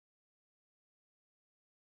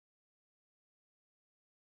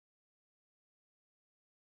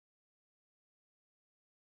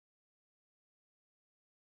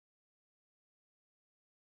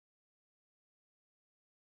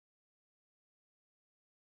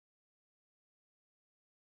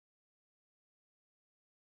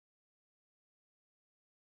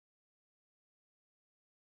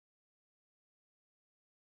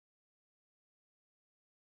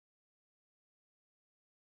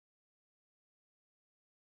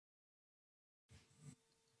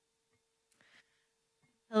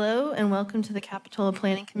Hello and welcome to the Capitola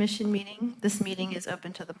Planning Commission meeting. This meeting is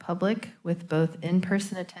open to the public with both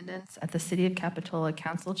in-person attendance at the City of Capitola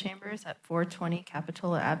Council Chambers at 420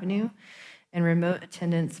 Capitola Avenue and remote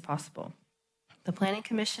attendance possible. The Planning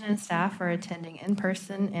Commission and staff are attending in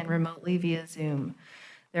person and remotely via Zoom.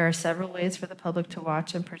 There are several ways for the public to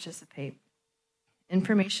watch and participate.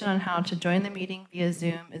 Information on how to join the meeting via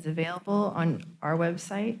Zoom is available on our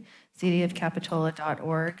website,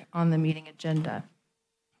 cityofcapitola.org, on the meeting agenda.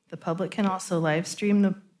 The public can also live stream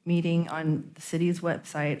the meeting on the city's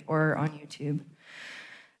website or on YouTube.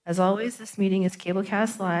 As always, this meeting is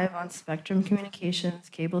cablecast live on Spectrum Communications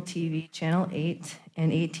Cable TV Channel 8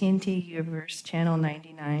 and AT&T Universe Channel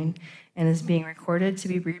 99 and is being recorded to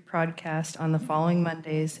be rebroadcast on the following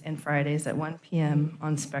Mondays and Fridays at 1 p.m.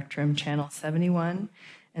 on Spectrum Channel 71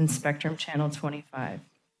 and Spectrum Channel 25.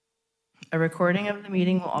 A recording of the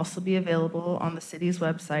meeting will also be available on the city's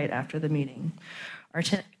website after the meeting. Our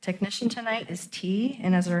technician tonight is T,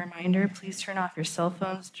 and as a reminder, please turn off your cell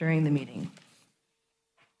phones during the meeting.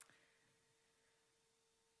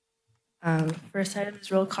 First item is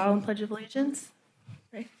roll call and pledge of allegiance.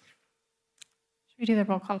 Right? Should we do the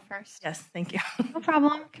roll call first? Yes, thank you. No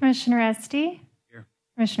problem. Commissioner Esty? Here.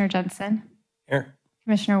 Commissioner Jensen? Here.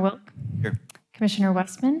 Commissioner Wilk? Here. Commissioner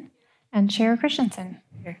Westman? And Chair Christensen?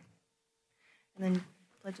 Here. And then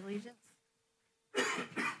pledge allegiance.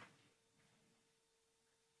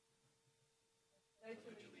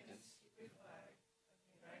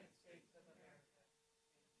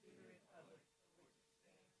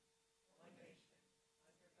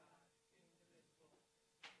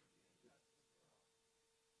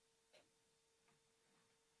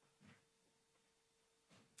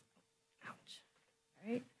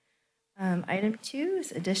 All right. Item 2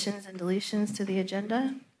 is additions and deletions to the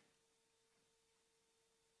agenda.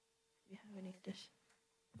 Do you have any additions?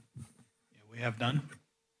 Yeah, we have none.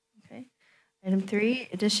 Okay. Item 3,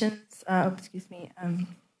 additions.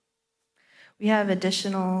 We have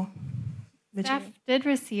additional material. Staff did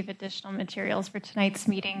receive additional materials for tonight's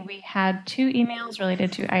meeting. We had 2 emails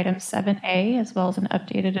related to item 7A as well as an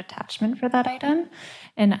updated attachment for that item.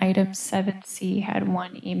 And item 7C had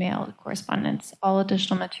 1 email correspondence. All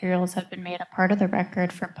additional materials have been made a part of the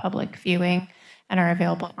record for public viewing and are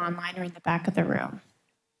available online or in the back of the room.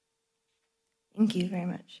 Thank you very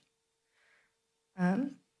much.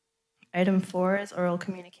 Item 4 is oral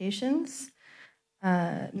communications.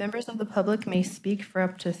 Members of the public may speak for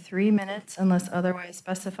up to 3 minutes unless otherwise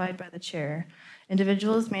specified by the chair.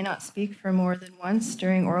 Individuals may not speak for more than once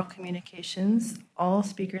during oral communications. All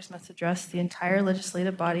speakers must address the entire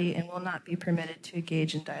legislative body and will not be permitted to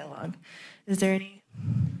engage in dialogue. Is there any?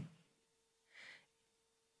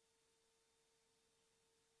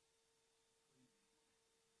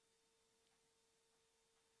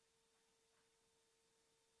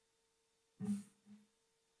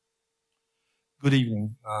 Good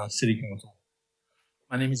evening, City Council.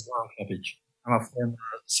 My name is Ron Kapich. I'm a former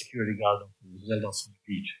security guard of Zelda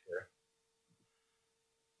Beach here.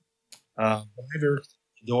 When I entered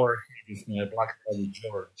the door with my black brother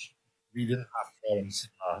George, we didn't have problems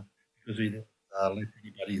because we didn't let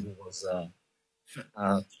anybody who was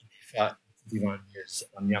 21 years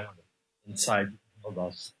and younger inside help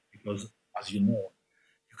us because, as you know,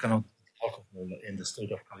 you cannot drink alcohol in the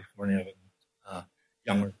state of California when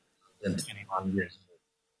younger than 21 years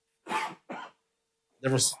old.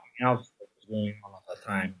 There was something else that was going on at that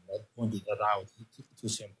time that pointed that out to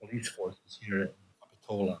some police forces here in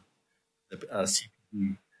Capitola, the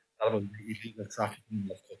CPD, that was the illegal trafficking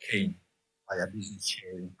of cocaine by a business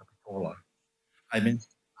here in Capitola. I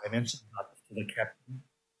mentioned that to the captain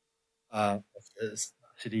of the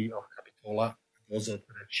city of Capitola and also to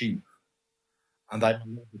the chief. And I'm a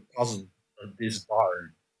little bit puzzled that this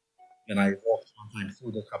bar, when I walked one time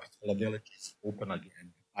through the Capitola village, is open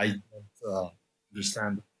again. I don't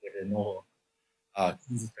understand there are no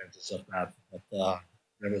consequences of that, but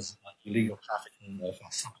there was illegal trafficking of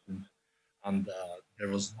a substance, and there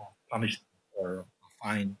was no punishment or a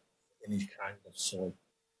fine, any kind of sort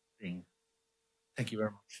thing. Thank you very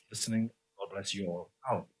much for listening. God bless you all.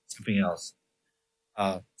 Oh, something else.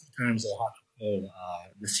 Sometimes I had to call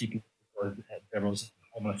the CP because there was a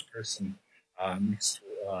homeless person next to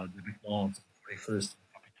the McDonald's on 41st in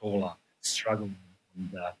Capitola, struggling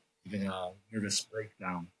and having a nervous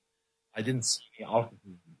breakdown. I didn't see any alcohol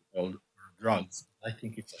or drugs. I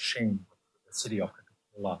think it's a shame that the city of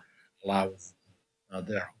Capitola allows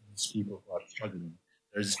their homeless people who are struggling.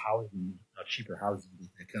 There's housing, cheaper housing that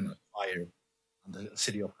they can acquire, and the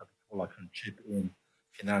city of Capitola can chip in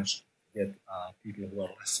financially to get people who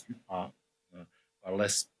are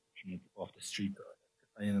less fortunate off the street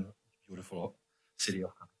in a beautiful city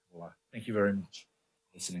of Capitola.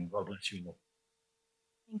 let you know.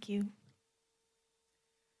 Thank you.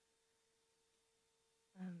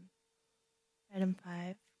 Item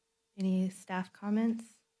 5, any staff comments?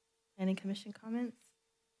 Planning Commission comments?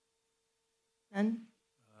 None?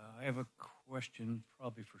 I have a question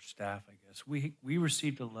probably for staff, I guess. We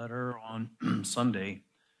received a letter on Sunday,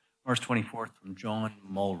 March 24th from John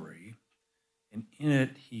Mulray. And in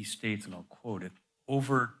it, he states, and I'll quote it,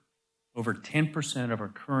 over 10% of our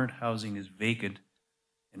current housing is vacant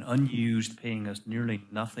and unused, paying us nearly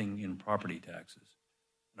nothing in property taxes.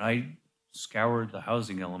 And I scoured the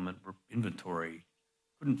housing element inventory,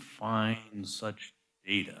 couldn't find such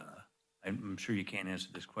data. I'm sure you can't answer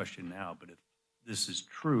this question now, but if this is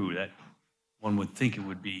true, that one would think it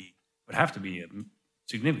would have to be a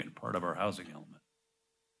significant part of our housing element.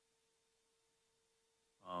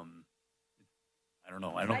 I don't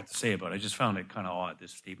know. I don't know what to say about it. I just found it kind of odd.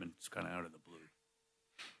 This statement's kind of out of the blue.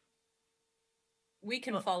 We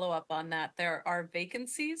can follow up on that. There are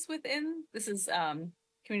vacancies within. This is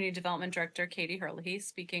Community Development Director Katie Herlihy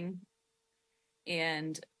speaking.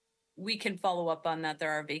 And we can follow up on that.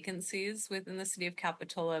 There are vacancies within the city of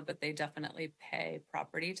Capitola, but they definitely pay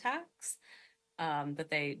property tax. But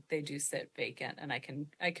they do sit vacant, and I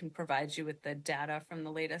can provide you with the data from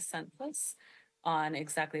the latest census on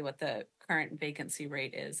exactly what the current vacancy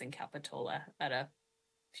rate is in Capitola at a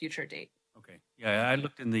future date. Okay. Yeah, I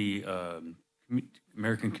looked in the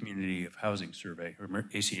American Community of Housing Survey, or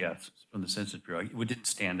ACS, from the Census Bureau. It didn't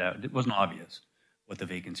stand out. It wasn't obvious what the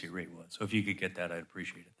vacancy rate was. So if you could get that, I'd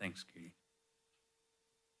appreciate it. Thanks, Katie.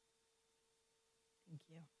 Thank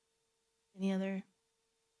you. Any other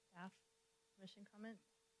staff commission comments?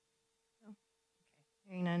 No? Okay,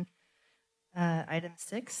 hearing none. Item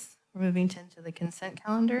 6, we're moving into the consent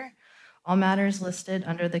calendar. All matters listed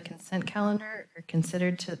under the consent calendar are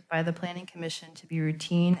considered by the Planning Commission to be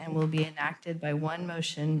routine and will be enacted by one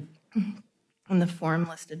motion on the form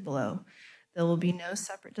listed below. There will be no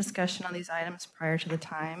separate discussion on these items prior to the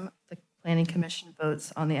time the Planning Commission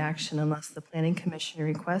votes on the action unless the Planning Commission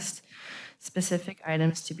requests specific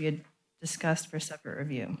items to be discussed for separate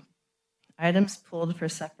review. Items pulled for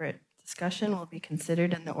separate discussion will be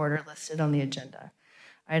considered in the order listed on the agenda.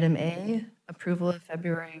 Item A, approval of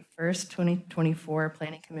February 1st, 2024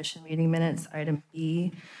 Planning Commission meeting minutes. Item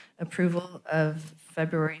B, approval of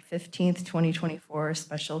February 15th, 2024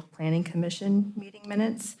 Special Planning Commission meeting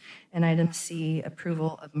minutes. And item C,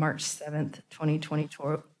 approval of March 7th,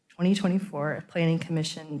 2024 Planning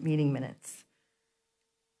Commission meeting minutes.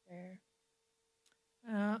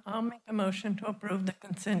 I'll make a motion to approve the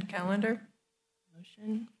consent calendar.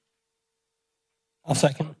 Motion. I'll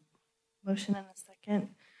second. Motion and a second.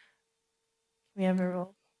 Can we have a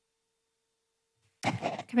roll?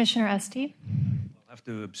 Commissioner Esty, I'll have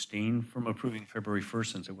to abstain from approving February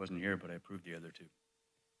 1st since I wasn't here, but I approved the other two.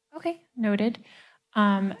 okay, noted.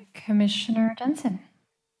 Commissioner Jensen,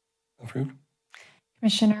 Approved.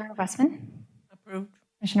 Commissioner Westman, Approved.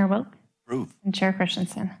 Commissioner Wilk, Approved. and Chair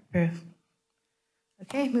Christensen. Approved.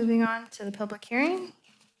 Okay, moving on to the public hearing.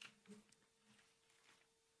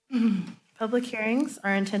 Public hearings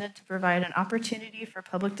are intended to provide an opportunity for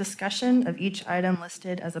public discussion of each item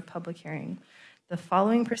listed as a public hearing. The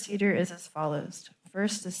following procedure is as follows.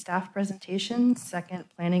 First is staff presentation, second,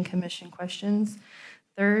 Planning Commission questions,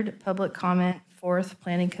 third, public comment, fourth,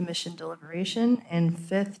 Planning Commission deliberation, and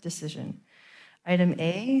fifth, decision. Item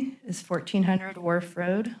A is 1400 Wharf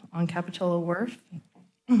Road on Capitola Wharf.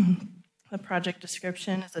 The project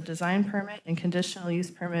description is a design permit and conditional use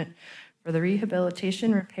permit for the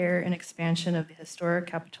rehabilitation, repair, and expansion of the historic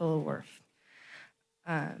Capitola Wharf.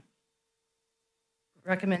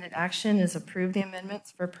 Recommended action is approve the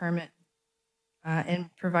amendments for permit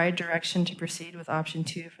and provide direction to proceed with option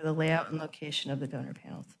 2 for the layout and location of the donor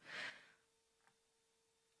panels.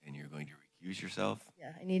 And you're going to recuse yourself?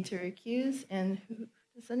 Yeah, I need to recuse, and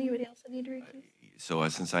does anybody else need to recuse? So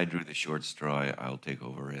since I drew the short straw, I'll take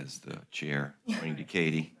over as the chair, according to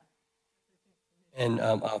Katie. And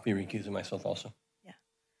I'll be recusing myself also. Yeah.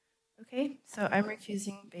 Okay, so I'm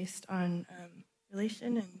recusing based on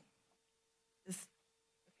relation and this.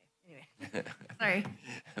 Okay, anyway. Sorry.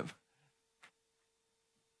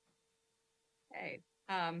 Okay.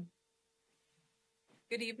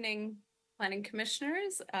 Good evening, Planning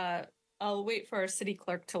Commissioners. I'll wait for our city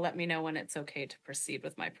clerk to let me know when it's okay to proceed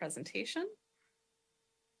with my presentation.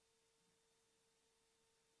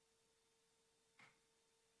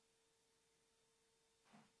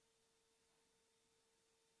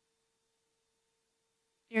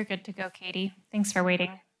 You're good to go, Katie. Thanks for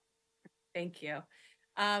waiting. Thank you.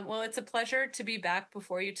 Well, it's a pleasure to be back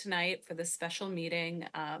before you tonight for this special meeting.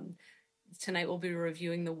 tonight we'll be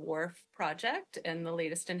reviewing the wharf project and the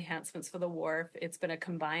latest enhancements for the wharf. It's been a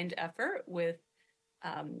combined effort with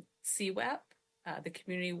CWEP, the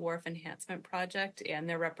Community Wharf Enhancement Project, and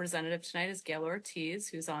their representative tonight is Gail Ortiz,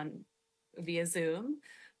 who's on via Zoom.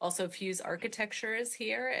 Also, Fuse Architecture is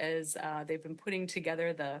here as they've been putting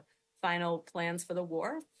together the final plans for the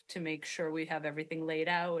wharf to make sure we have everything laid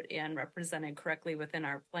out and represented correctly within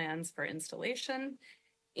our plans for installation.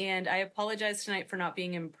 And I apologize tonight for not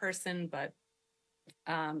being in person, but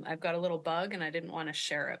I've got a little bug and I didn't want to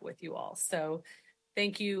share it with you all. So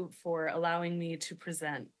thank you for allowing me to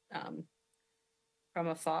present from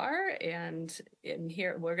afar. And in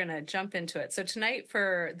here, we're going to jump into it. So tonight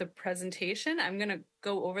for the presentation, I'm going to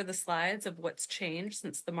go over the slides of what's changed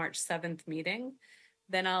since the March 7th meeting.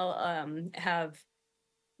 Then I'll have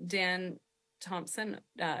Dan Thompson,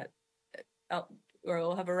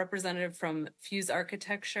 we'll have a representative from Fuse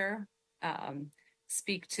Architecture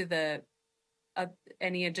speak to the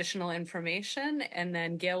any additional information, and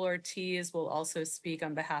then Gail Ortiz will also speak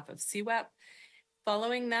on behalf of CWEP.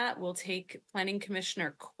 Following that, we'll take Planning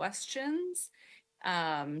Commissioner questions.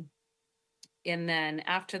 And then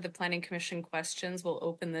after the Planning Commission questions, we'll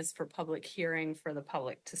open this for public hearing for the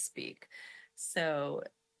public to speak. So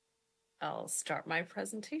I'll start my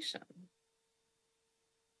presentation,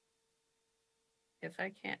 if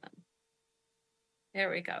I can.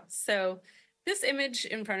 There we go. So this image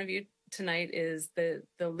in front of you tonight is the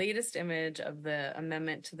latest image of the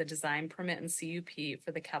amendment to the design permit and CUP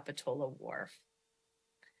for the Capitola Wharf.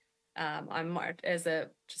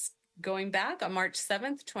 Just going back, on March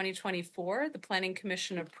 7th, 2024, the Planning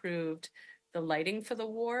Commission approved the lighting for the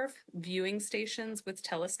wharf, viewing stations with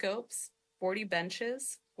telescopes, 40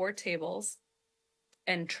 benches, 4 tables,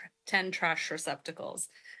 and 10 trash receptacles.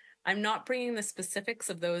 I'm not bringing the specifics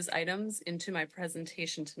of those items into my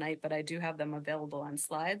presentation tonight, but I do have them available on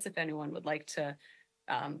slides if anyone would like to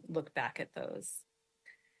look back at those.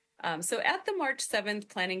 So at the March 7th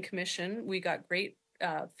Planning Commission, we got great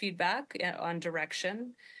feedback on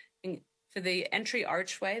direction. For the entry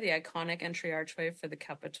archway, the iconic entry archway for the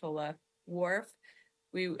Capitola Wharf,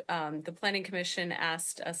 the Planning Commission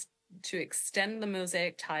asked us to extend the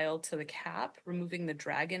mosaic tile to the cap, removing the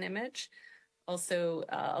dragon image, also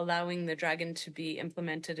allowing the dragon to be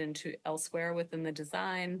implemented into elsewhere within the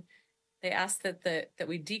design. They asked that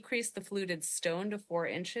we decrease the fluted stone to 4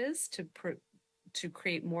 inches to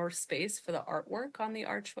create more space for the artwork on the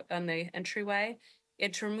archway, on the entryway,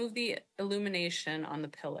 and to remove the illumination on the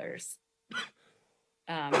pillars.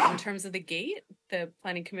 In terms of the gate, the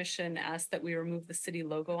Planning Commission asked that we remove the city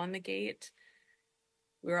logo on the gate.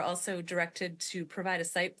 We were also directed to provide a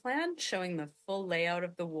site plan showing the full layout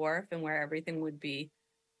of the wharf and where everything would be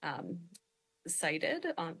sited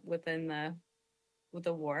within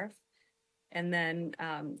the wharf. And then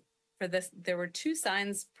for this, there were 2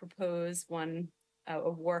 signs proposed, one a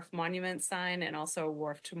wharf monument sign and also a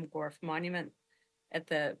wharf to wharf monument at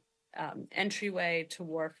the entryway to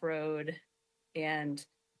Wharf Road and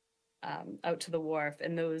out to the wharf,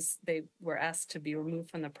 and they were asked to be removed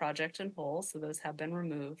from the project in whole, so those have been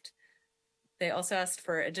removed. They also asked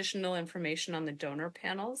for additional information on the donor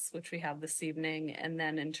panels, which we have this evening, and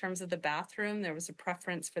then in terms of the bathroom, there was a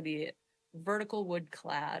preference for the vertical wood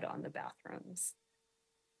clad on the bathrooms.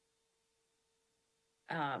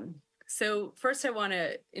 So first I want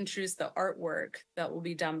to introduce the artwork that will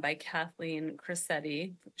be done by Kathleen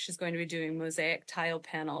Crissetti. She's going to be doing mosaic tile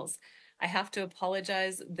panels. I have to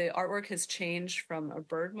apologize. The artwork has changed from a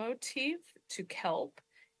bird motif to kelp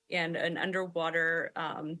and an underwater,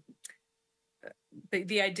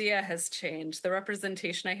 the idea has changed. The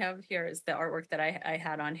representation I have here is the artwork that I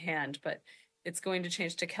had on hand, but it's going to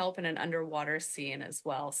change to kelp and an underwater scene as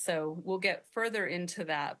well. So we'll get further into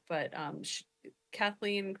that, but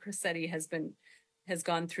Kathleen Crissetti has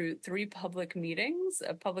gone through 3 public meetings,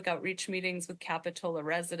 public outreach meetings with Capitola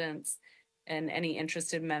residents and any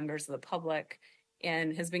interested members of the public,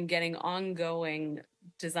 and has been getting ongoing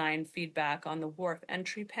design feedback on the wharf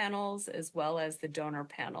entry panels as well as the donor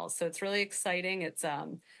panels. So it's really exciting. It's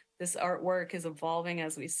this artwork is evolving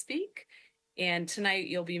as we speak. And tonight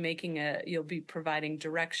you'll be providing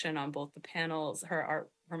direction on both the panels, her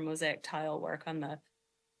mosaic tile work on the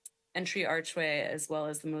entry archway, as well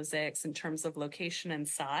as the mosaics in terms of location and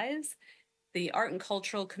size. The Art and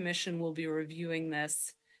Cultural Commission will be reviewing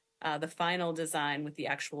this, the final design with the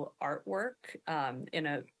actual artwork in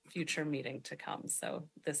a future meeting to come, so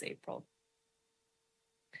this April.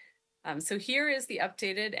 So here is the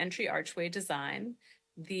updated entry archway design.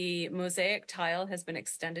 The mosaic tile has been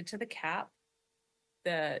extended to the cap.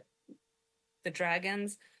 The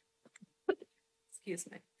dragons, excuse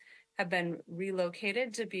me, have been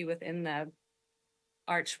relocated to be within the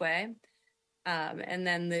archway. And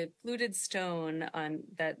then the fluted stone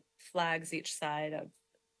that flags each side of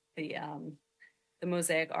the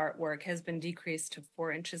mosaic artwork has been decreased to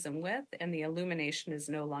 4 inches in width, and the illumination is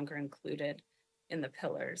no longer included in the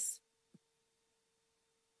pillars.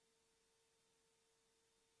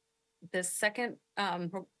 The second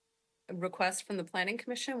request from the Planning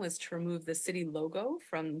Commission was to remove the city logo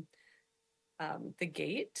from the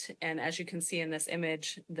gate. And as you can see in this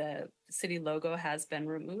image, the city logo has been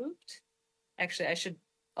removed. Actually, I should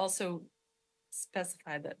also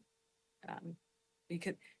specify that I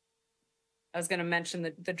was going to mention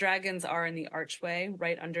that the dragons are in the archway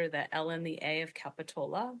right under the L and the A of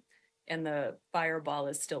Capitola, and the fireball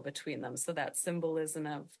is still between them. So that symbolism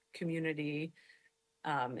of community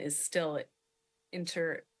is still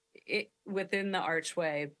within the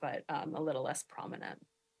archway, but a little less prominent.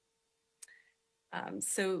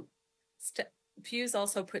 So Fuse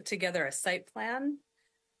also put together a site plan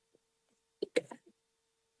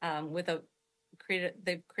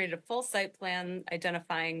they've created a full site plan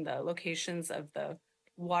identifying the locations of the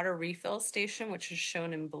water refill station, which is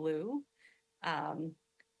shown in blue.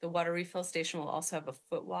 The water refill station will also have a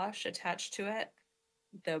foot wash attached to it.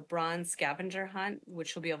 The bronze scavenger hunt,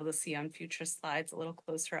 which you'll be able to see on future slides a little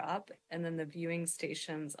closer up, and then the viewing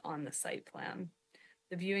stations on the site plan.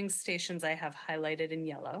 The viewing stations I have highlighted in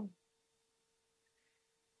yellow.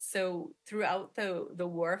 So throughout the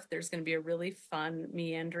wharf, there's going to be a really fun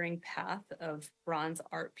meandering path of bronze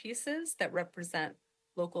art pieces that represent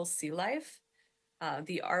local sea life.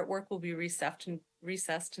 The artwork will be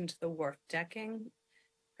recessed into the wharf decking,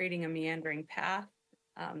 creating a meandering path.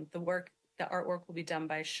 The artwork will be done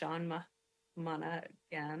by Sean Mana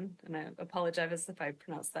again, and I apologize if I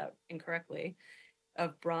pronounced that incorrectly,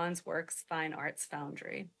 of Bronze Works Fine Arts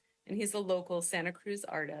Foundry. And he's a local Santa Cruz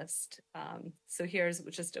artist. So here's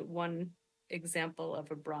just one example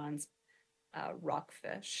of a bronze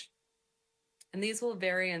rockfish. And these will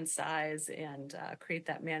vary in size and create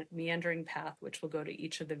that meandering path, which will go to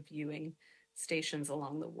each of the viewing stations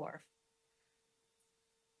along the wharf.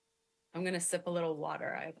 I'm going to sip a little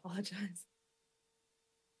water. I apologize.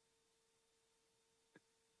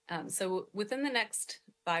 So within the next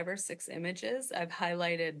 5 or 6 images, I've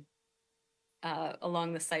highlighted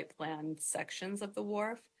along the site plan sections of the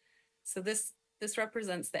wharf. So this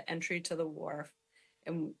represents the entry to the wharf.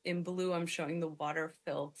 And in blue, I'm showing the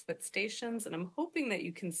water-filled foot stations, and I'm hoping that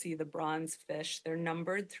you can see the bronze fish. They're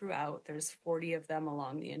numbered throughout. There's 40 of them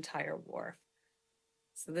along the entire wharf.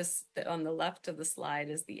 So on the left of the slide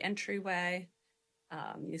is the entryway.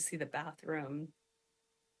 You see the bathroom.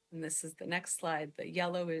 And this is the next slide. The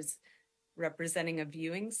yellow is representing a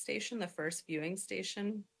viewing station, the first viewing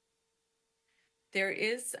station. There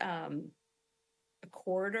is a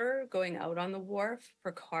corridor going out on the wharf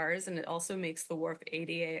for cars, and it also makes the wharf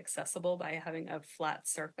ADA accessible by having a flat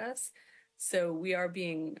surface. So we are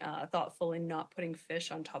being thoughtful in not putting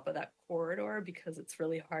fish on top of that corridor because it's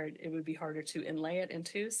really hard. It would be harder to inlay it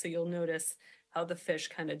into. So you'll notice how the fish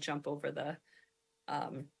kind of jump over the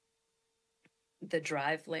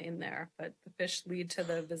drive lane there. But the fish lead to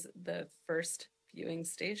the first viewing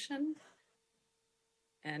station,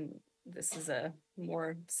 and this is a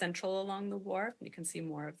more central along the wharf. You can see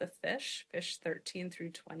more of the fish 13 through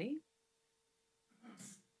 20.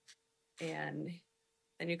 And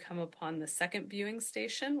then you come upon the second viewing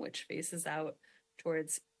station, which faces out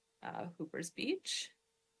towards Hooper's Beach.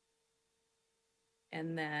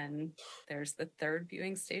 And then there's the third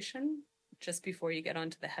viewing station, just before you get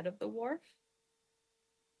onto the head of the wharf.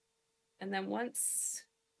 And then once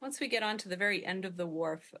we get onto the very end of the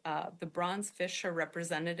wharf, the bronze fish are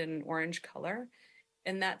represented in an orange color.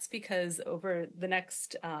 And that's because over the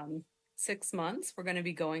next 6 months, we're going to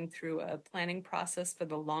be going through a planning process for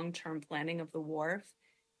the long-term planning of the wharf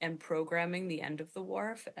and programming the end of the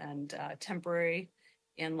wharf and temporary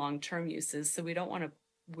and long-term uses. So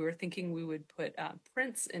we're thinking we would put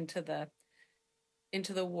prints into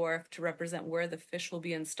the wharf to represent where the fish will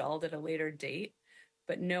be installed at a later date.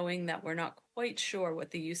 But knowing that we're not quite sure what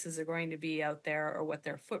the uses are going to be out there or what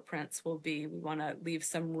their footprints will be, we want to leave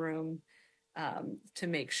some room to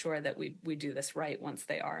make sure that we do this right once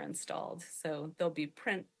they are installed. So there'll be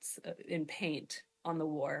prints in paint on the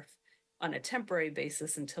wharf on a temporary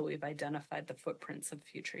basis until we've identified the footprints of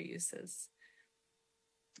future uses.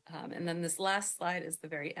 And then this last slide is the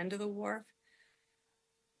very end of the wharf.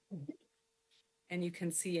 And you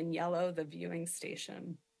can see in yellow the viewing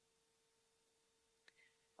station.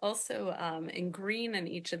 Also, in green in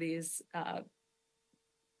each of these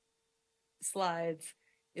slides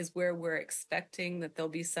is where we're expecting that there'll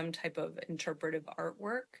be some type of interpretive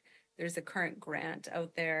artwork. there's a current grant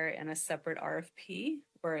out there and a separate RFP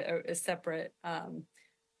or a separate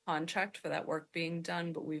contract for that work being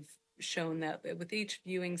done, but we've shown that with each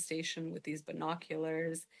viewing station with these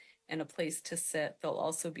binoculars and a place to sit, there'll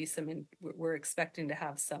also be we're expecting to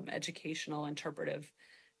have some educational interpretive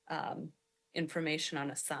information on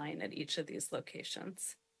a sign at each of these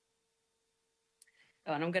locations.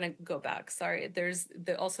 Oh, and I'm going to go back. Sorry. There's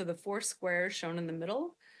also the 4 squares shown in the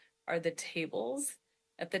middle are the tables.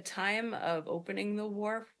 At the time of opening the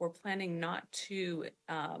wharf, we're planning not to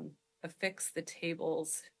affix the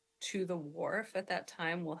tables to the wharf at that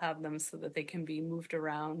time. We'll have them so that they can be moved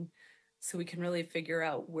around so we can really figure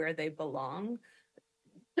out where they belong.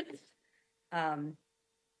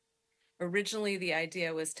 Originally, the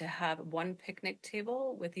idea was to have one picnic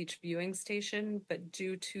table with each viewing station, but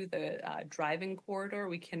due to the driving corridor,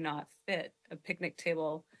 we cannot fit a picnic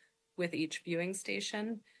table with each viewing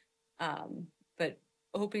station. But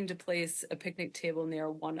hoping to place a picnic table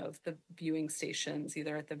near one of the viewing stations,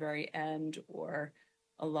 either at the very end or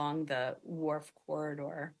along the wharf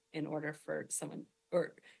corridor in order for someone,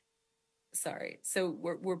 or sorry. So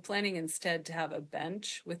we're planning instead to have a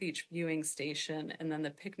bench with each viewing station, and then the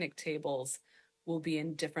picnic tables will be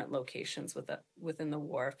in different locations within the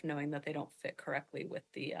wharf, knowing that they don't fit correctly with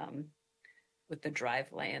the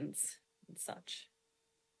drive lanes and such.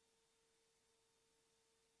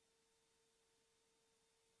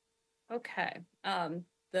 Okay.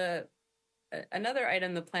 Another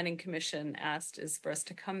item the Planning Commission asked is for us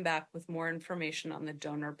to come back with more information on the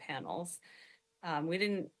donor panels.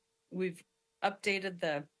 We've updated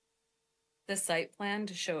the site plan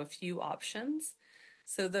to show a few options.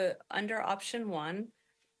 So under option 1,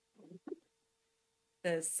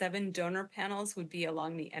 the 7 donor panels would be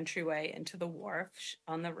along the entryway into the wharf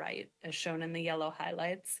on the right, as shown in the yellow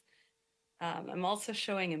highlights. I'm also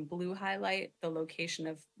showing in blue highlight the location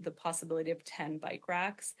of the possibility of 10 bike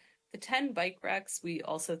racks. The 10 bike racks we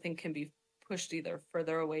also think can be pushed either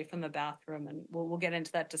further away from the bathroom, and we'll get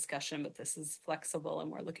into that discussion, but this is flexible and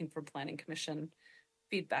we're looking for Planning Commission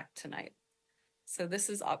feedback tonight. So this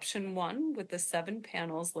is option 1 with the 7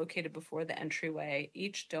 panels located before the entryway.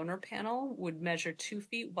 Each donor panel would measure 2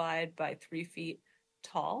 feet wide by 3 feet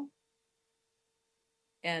tall.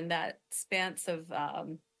 And that spans of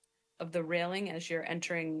the railing as you're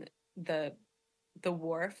entering the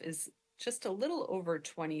wharf is just a little over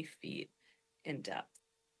 20 feet in depth.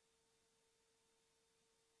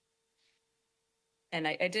 And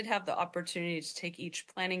I did have the opportunity to take each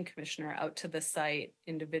planning commissioner out to the site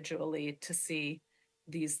individually to see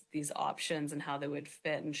these options and how they would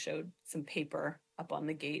fit, and showed some paper up on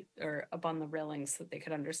the gate or up on the railing so that they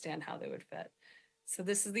could understand how they would fit. So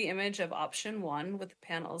this is the image of option 1 with the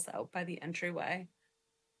panels out by the entryway.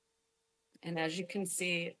 And as you can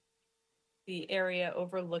see, the area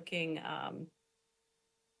overlooking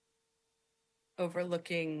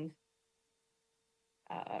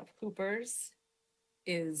Hoopers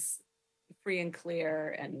is free and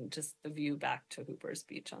clear, and just the view back to Hoopers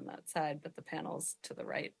Beach on that side, but the panels to the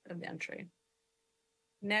right of the entry.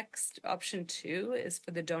 Next, option 2 is for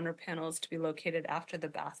the donor panels to be located after the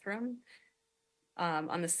bathroom.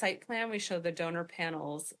 On the site plan, we show the donor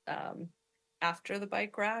panels after the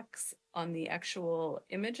bike racks. On the actual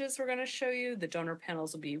images we're going to show you, the donor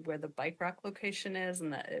panels will be where the bike rack location is,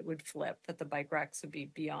 and that it would flip, that the bike racks would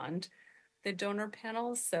be beyond the donor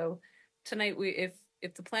panels. So tonight,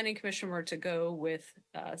 if the Planning Commission were to go with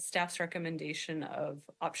staff's recommendation of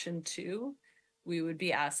option 2, we would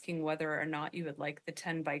be asking whether or not you would like the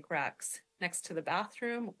 10 bike racks next to the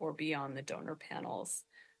bathroom or beyond the donor panels.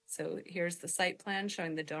 So here's the site plan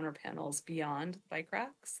showing the donor panels beyond bike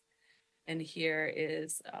racks. And here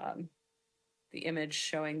is the image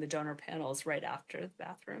showing the donor panels right after the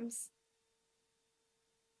bathrooms.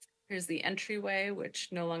 Here's the entryway, which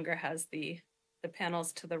no longer has the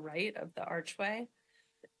panels to the right of the archway.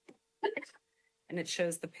 And it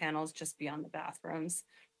shows the panels just beyond the bathrooms.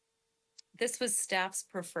 This was staff's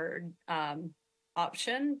preferred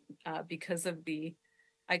option because of the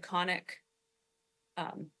iconic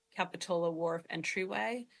Capitola Wharf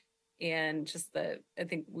entryway, and just I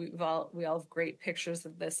think we all have great pictures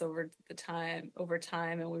of this over time,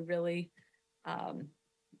 and we really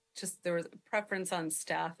there was a preference on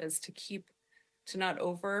staff as to not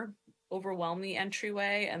overwhelm the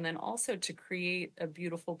entryway, and then also to create a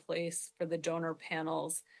beautiful place for the donor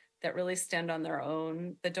panels that really stand on their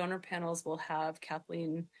own. The donor panels will have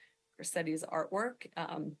Kathleen Corsetti's artwork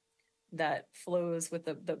that flows with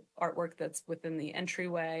the artwork that's within the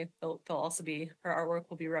entryway. They'll also her artwork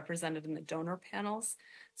will be represented in the donor panels.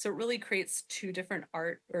 So it really creates 2 different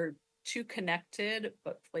art or two connected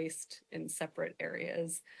but placed in separate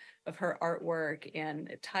areas of her artwork, and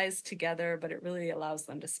it ties together, but it really allows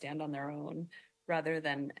them to stand on their own rather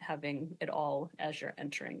than having it all as you're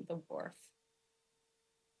entering the wharf.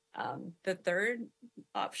 The third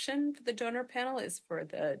option for the donor panel is for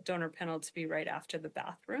the donor panel to be right after the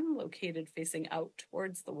bathroom, located facing out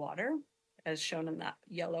towards the water, as shown in that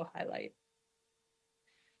yellow highlight.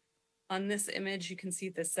 On this image, you can see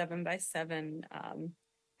the 7x7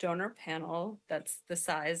 donor panel. That's the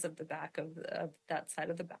size of the back of that side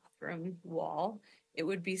of the bathroom wall. It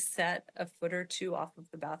would be set a foot or two off of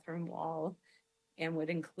the bathroom wall and would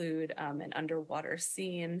include an underwater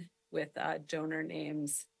scene with donor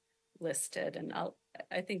names listed. And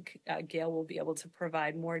I think Gail will be able to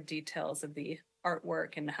provide more details of the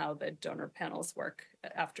artwork and how the donor panels work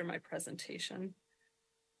after my presentation.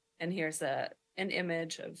 And here's an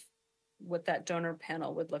image of what that donor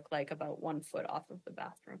panel would look like about 1 foot off of the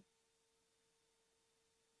bathroom.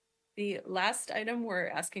 The last item we're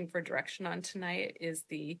asking for direction on tonight is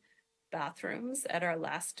the bathrooms. At our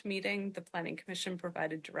last meeting, the Planning Commission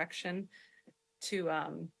provided direction to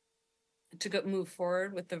move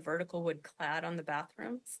forward with the vertical wood clad on the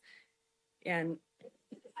bathrooms. And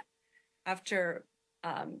after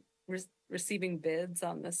receiving bids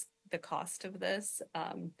on the cost of this,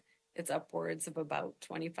 it's upwards of about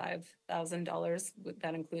 $25,000.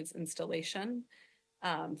 That includes installation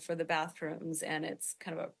for the bathrooms, and it's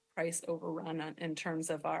kind of a price overrun in terms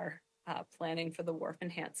of our planning for the wharf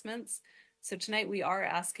enhancements. So tonight we are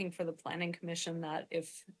asking for the Planning Commission that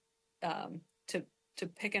if to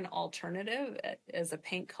pick an alternative as a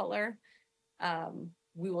paint color.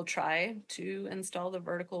 We will try to install the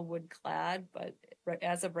vertical wood clad, but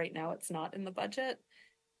as of right now, it's not in the budget.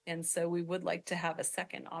 And so we would like to have a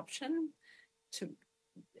second option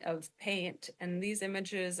of paint. And these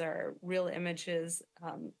images are real images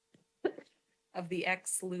of the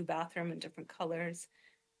ex-loo bathroom in different colors.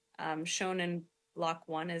 Shown in block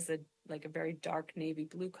 1 is a very dark navy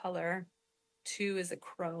blue color. 2 is a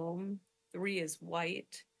chrome. 3 is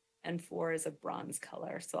white, and 4 is a bronze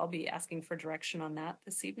color. So I'll be asking for direction on that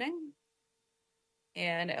this evening.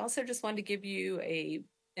 And I also just wanted to give you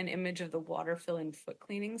an image of the water fill and foot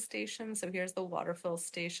cleaning station. So here's the water fill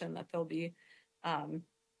station that there'll be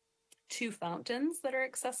 2 fountains that are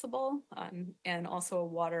accessible, and also a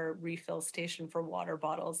water refill station for water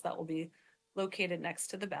bottles that will be located next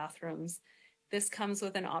to the bathrooms. This comes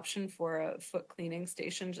with an option for a foot cleaning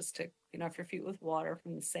station just to clean off your feet with water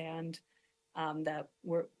from the sand. That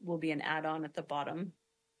will be an add-on at the bottom.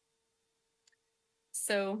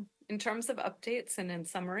 So in terms of updates and in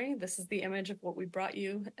summary, this is the image of what we brought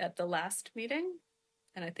you at the last meeting.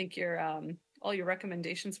 And I think all your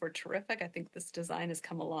recommendations were terrific. I think this design has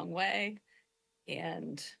come a long way.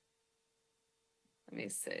 And let me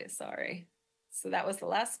say, sorry. So that was the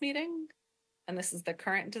last meeting. And this is the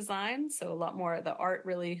current design. So a lot more, the art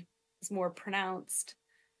really is more pronounced.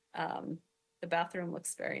 The bathroom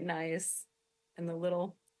looks very nice. And the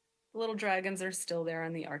little dragons are still there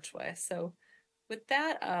on the archway. So with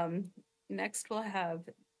that, next we'll have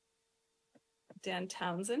Dan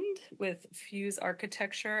Townsend with Fuse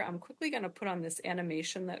Architecture. I'm quickly going to put on this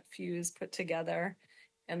animation that Fuse put together.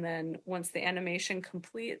 And then once the animation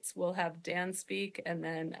completes, we'll have Dan speak and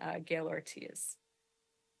then Gail Ortiz.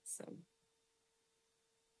 So.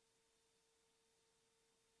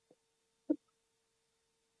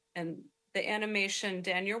 And the animation,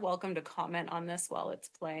 Dan, you're welcome to comment on this while it's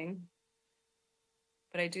playing.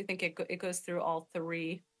 But I do think it goes through all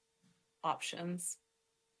 3 options.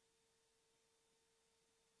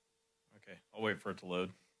 Okay, I'll wait for it to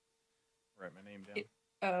load. Write my name down.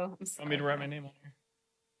 I'm sorry. Want me to write my name on here?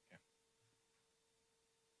 Okay.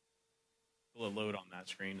 Will it load on that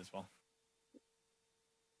screen as well?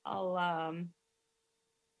 I'll let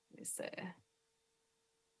me see.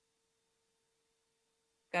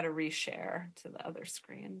 Got to reshare to the other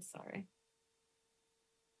screen. Sorry.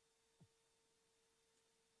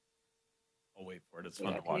 I'll wait for it. It's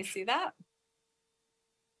fun to watch. Can you see that?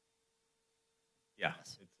 Yeah,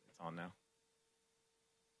 it's on now.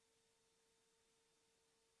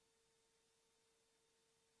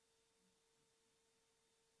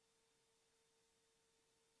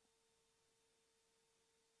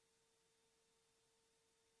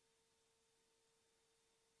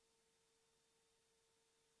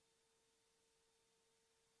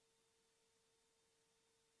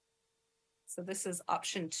 So this is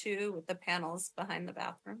option 2 with the panels behind the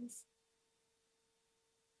bathrooms.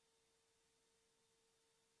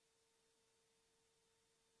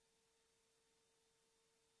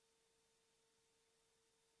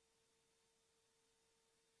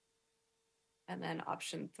 And then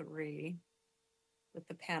option 3 with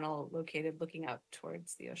the panel located looking out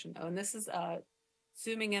towards the ocean. Oh, and this is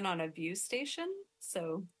zooming in on a view station.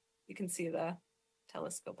 So you can see the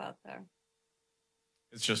telescope out there.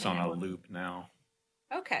 It's just on a loop now.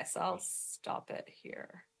 Okay, so I'll stop it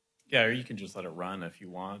here. Yeah, or you can just let it run if you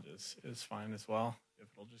want. Is fine as well. If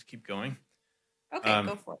it'll just keep going. Okay,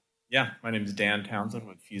 go for it. Yeah, my name is Dan Townsend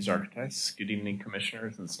with Fuse Architects. Good evening,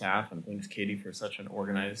 commissioners and staff, and thanks, Katie, for such an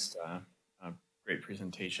organized, great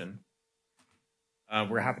presentation.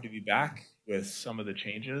 We're happy to be back with some of the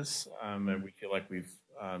changes, and we feel like we've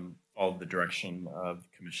followed the direction of the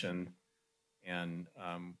commission, and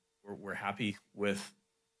we're happy with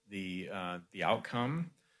the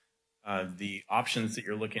outcome. The options that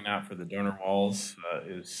you're looking at for the donor walls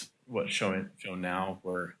is what's shown now,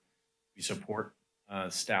 where we support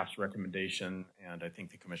staff's recommendation, and I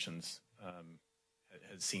think the commission's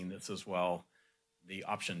has seen this as well. The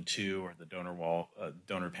option 2, or the donor wall,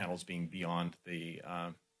 donor panels being beyond the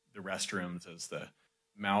restrooms, as the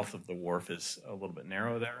mouth of the wharf is a little bit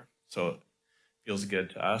narrow there, so it feels good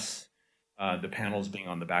to us. The panels being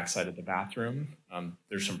on the backside of the bathroom,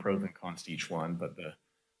 there's some pros and cons to each one, but the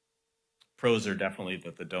pros are definitely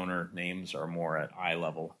that the donor names are more at eye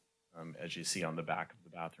level, as you see on the back of the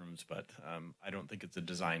bathrooms, but I don't think it's a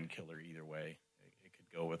design killer either way. It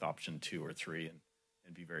could go with option 2 or 3 and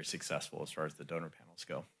be very successful as far as the donor panels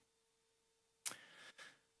go.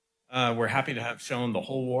 We're happy to have shown the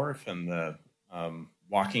whole wharf and the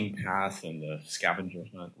walking path and the scavenger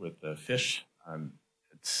hunt with the fish.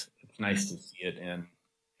 It's nice to see it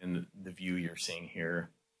in the view you're seeing here.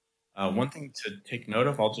 One thing to take note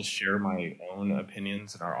of, I'll just share my own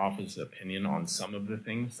opinions and our office's opinion on some of the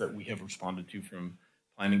things that we have responded to from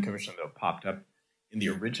Planning Commission that have popped up. In the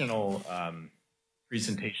original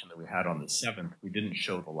presentation that we had on the 7th, we didn't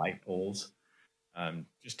show the light poles.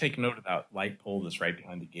 Just take note of that light pole that's right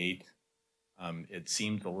behind the gate. It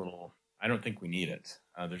seemed a little, I don't think we need it.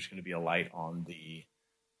 There's going to be a light on the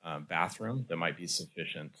bathroom that might be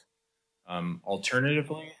sufficient.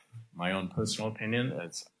 Alternatively, my own personal opinion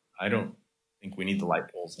is I don't think we need the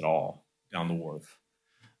light poles at all down the wharf.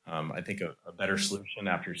 I think a better solution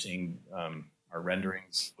after seeing our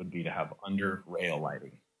renderings would be to have under rail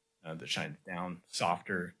lighting that shines down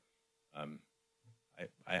softer.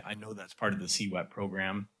 I know that's part of the CWEP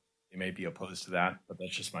program. They may be opposed to that, but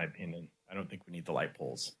that's just my opinion. I don't think we need the light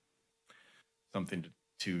poles. Something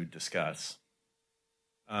to discuss.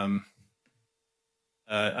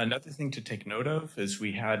 Another thing to take note of is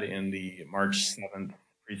we had in the March 7th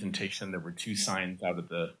presentation, there were 2 signs out of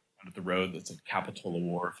the road that said Capitola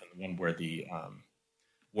Wharf and the one where the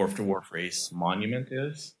wharf-to-wharf race monument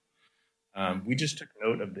is. We just took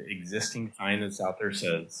note of the existing sign that's out there,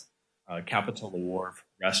 says Capitola Wharf,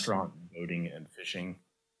 restaurant, boating, and fishing.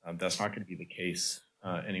 That's not going to be the case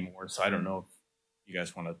anymore, so I don't know if you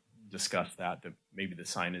guys want to discuss that maybe the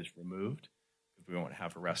sign is removed if we won't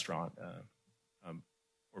have a restaurant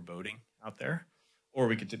or boating out there, or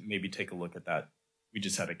we could maybe take a look at that. We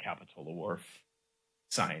just had a Capitola Wharf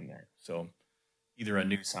sign there, so either a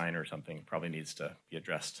new sign or something probably needs to be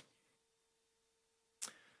addressed.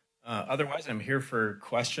 Otherwise, I'm here for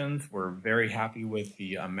questions. We're very happy with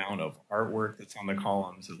the amount of artwork that's on the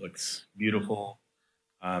columns. It looks beautiful.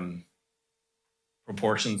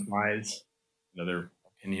 Proportions-wise, another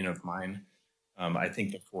opinion of mine, I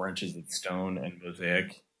think the 4 inches of stone and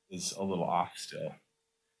mosaic is a little off still.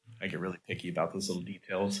 I get really picky about those little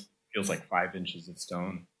details. Feels like 5 inches of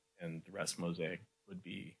stone and the rest mosaic would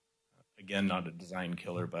be, again, not a design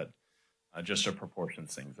killer, but just a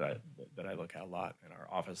proportions thing that I look at a lot and our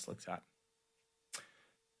office looks at.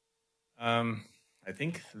 I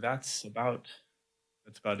think that's about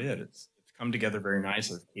it. It's come together very nice.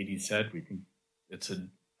 As Katie said, we think it's an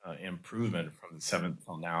improvement from the 7th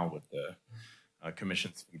till now with the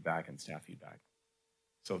commission's feedback and staff feedback.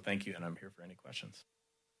 So thank you, and I'm here for any questions.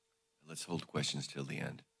 Let's hold questions till the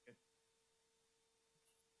end. Okay.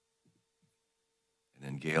 And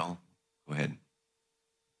then Gail, go ahead.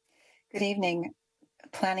 Good evening,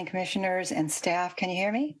 planning commissioners and staff. Can you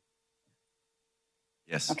hear me?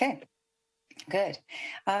 Yes. Okay, good.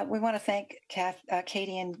 We want to thank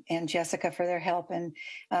Katie and Jessica for their help in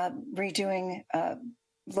redoing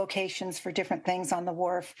locations for different things on the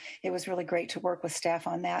wharf. It was really great to work with staff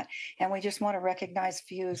on that. And we just want to recognize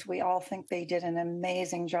Fuse. We all think they did an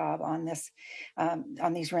amazing job on this,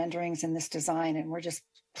 on these renderings and this design. And we're just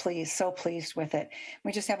so pleased with it.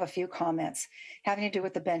 We just have a few comments having to do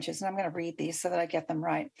with the benches. And I'm going to read these so that I get them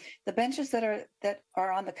right. The benches that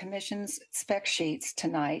are on the commission's spec sheets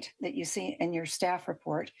tonight that you see in your staff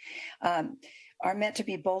report are meant to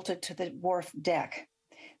be bolted to the wharf deck.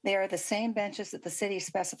 They are the same benches that the city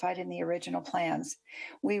specified in the original plans.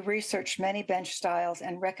 We researched many bench styles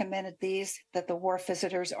and recommended these that the wharf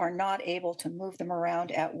visitors are not able to move them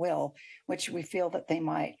around at will, which we feel that they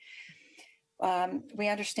might. We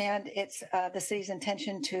understand it's the city's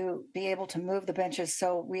intention to be able to move the benches,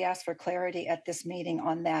 so we ask for clarity at this meeting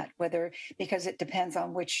on that, because it depends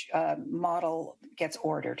on which model gets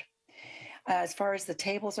ordered. As far as the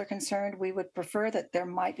tables are concerned, we would prefer that there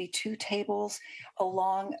might be 2 tables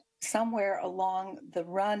somewhere along the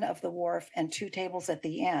run of the wharf and 2 tables at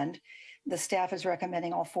the end. The staff is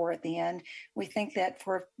recommending all 4 at the end. We think that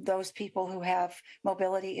for those people who have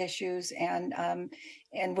mobility issues and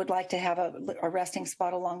would like to have a resting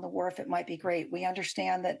spot along the wharf, it might be great. We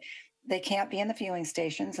understand that they can't be in the viewing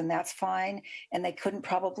stations, and that's fine. And they couldn't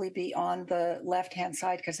probably be on the left-hand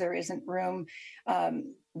side because there isn't room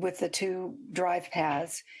with the 2 drive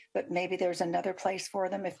paths. But maybe there's another place for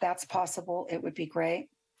them. If that's possible, it would be great.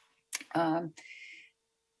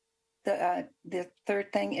 The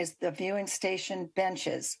third thing is the viewing station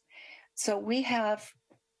benches. So we have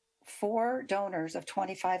 4 donors of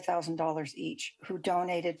 $25,000 each who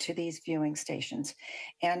donated to these viewing stations.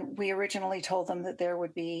 And we originally told them that there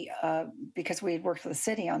would be, because we had worked for the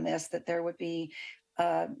city on this, that there would be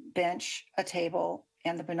a bench, a table,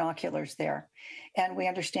 and the binoculars there. And we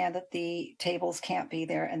understand that the tables can't be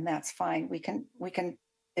there, and that's fine. We can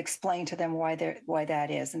explain to them why that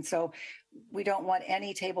is. And so we don't want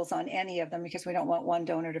any tables on any of them, because we don't want one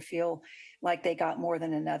donor to feel like they got more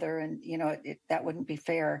than another, and that wouldn't be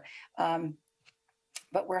fair.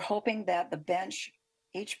 But we're hoping that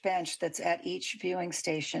each bench that's at each viewing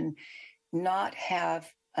station not have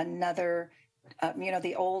another,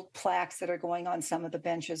 the old plaques that are going on some of the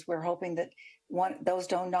benches. We're hoping that those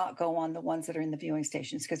do not go on the ones that are in the viewing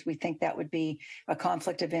stations, because we think that would be a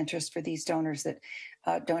conflict of interest for these donors that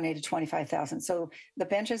donated $25,000. So the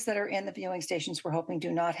benches that are in the viewing stations, we're hoping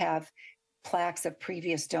do not have plaques of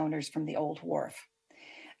previous donors from the old wharf.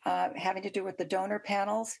 Having to do with the donor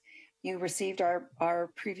panels, you received our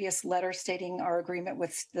previous letter stating our agreement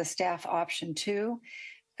with the staff option 2.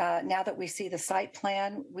 Now that we see the site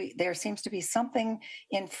plan, there seems to be something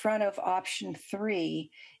in front of option 3,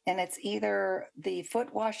 and it's either the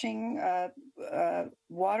foot washing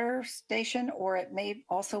water station, or it may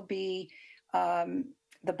also be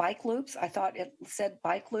the bike loops. I thought it said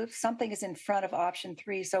bike loops. Something is in front of option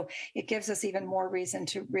 3. So it gives us even more reason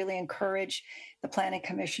to really encourage the Planning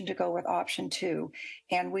Commission to go with option 2.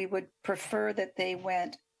 And we would prefer that they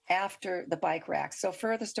went after the bike racks, so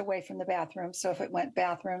furthest away from the bathrooms. So if it went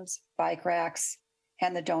bathrooms, bike racks,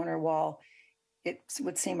 and the donor wall, it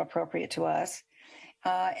would seem appropriate to us.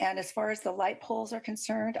 And as far as the light poles are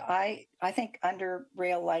concerned, I think under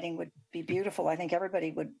rail lighting would be beautiful. I think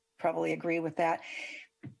everybody would probably agree with that.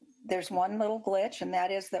 There's one little glitch, and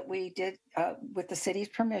that is that we did, with the city's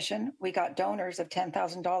permission, we got donors of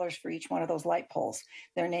 $10,000 for each one of those light poles.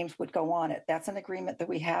 Their names would go on it. That's an agreement that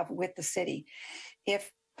we have with the city.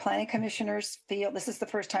 If planning commissioners feel, this is the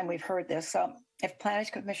first time we've heard this, so if planning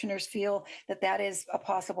commissioners feel that that is a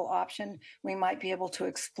possible option, we might be able to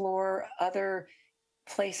explore other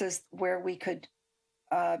places where we could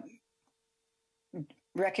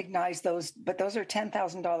recognize those, but those are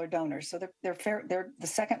 $10,000 donors. So they're the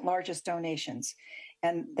second largest donations,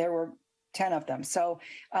 and there were 10 of them. So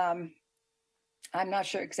I'm not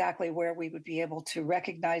sure exactly where we would be able to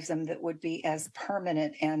recognize them that would be as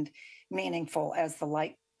permanent and meaningful as a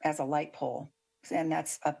light pole. And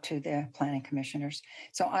that's up to the planning commissioners.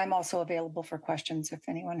 So I'm also available for questions if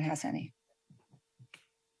anyone has any.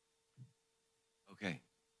 Okay.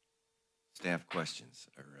 Staff questions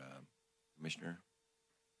or Commissioner?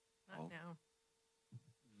 Not now.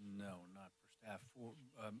 No, not for staff.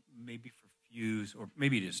 Maybe for Fuse, or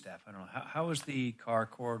maybe it is staff. I don't know. How is the car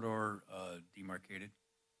corridor demarcated?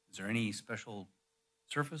 Is there any special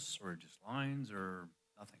surface or just lines or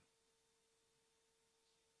nothing?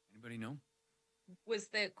 Anybody know? Was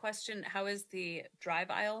the question, how is the drive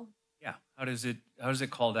aisle? Yeah. How is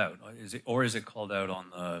it called out? Is it called out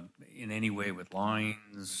in any way with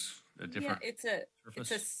lines? A different it's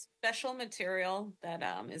surface? a special material that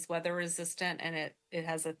is weather resistant, and it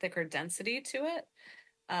has a thicker density to it.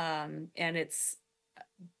 And it's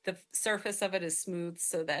the surface of it is smooth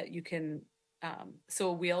so that you can so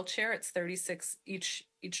a wheelchair, it's 36, each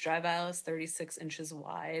drive aisle is 36 inches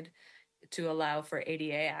wide to allow for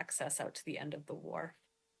ADA access out to the end of the wharf.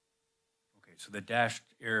 Okay, so the dashed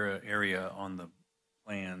area on the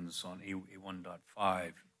plans on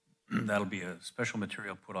A1.5, that'll be a special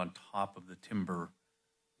material put on top of the timber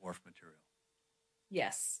wharf material.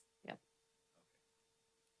 Yes. Yep.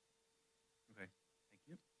 Okay.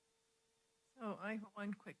 Thank you. Oh, I have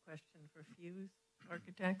one quick question for Fuse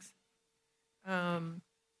Architects. On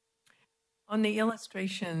the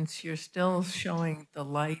illustrations, you're still showing the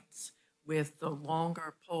lights with the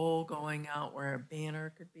longer pole going out where a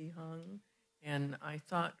banner could be hung. And I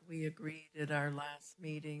thought we agreed at our last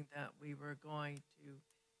meeting that we were going to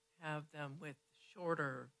have them with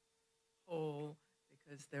shorter pole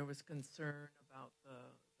because there was concern about the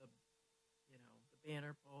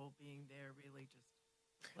banner pole being there really just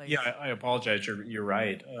placed. Yeah, I apologize. You're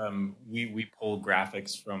right. We pulled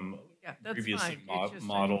graphics from previously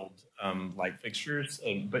modeled light fixtures,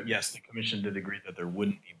 but yes, the commission did agree that there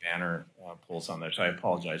wouldn't be banner poles on there. So I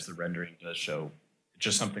apologize. The rendering does show it's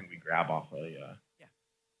just something we grab off a. Yeah.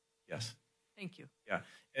 Yes. Thank you. Yeah.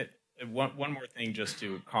 One more thing, just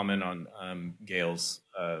to comment on Gail's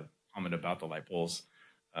comment about the light poles.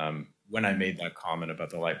 When I made that comment about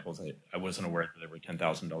the light poles, I wasn't aware that there were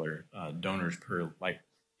 $10,000 donors per light.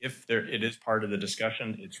 If it is part of the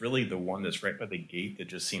discussion, it's really the one that's right by the gate that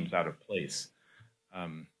just seems out of place.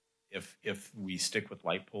 If we stick with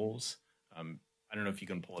light poles, I don't know if you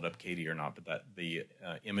can pull it up, Katie, or not, but that the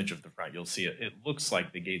image of the front, you'll see it. It looks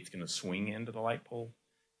like the gate's going to swing into the light pole.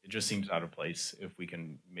 It just seems out of place. If we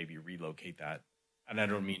can maybe relocate that, and I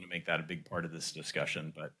don't mean to make that a big part of this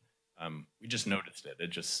discussion, but we just noticed it. It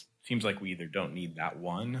just seems like we either don't need that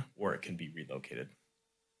one or it can be relocated.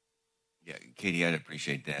 Yeah, Katie, I'd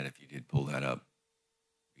appreciate that if you did pull that up,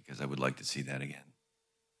 because I would like to see that again.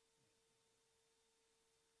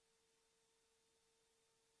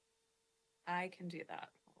 I can do that.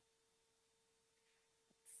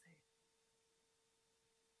 Let's see.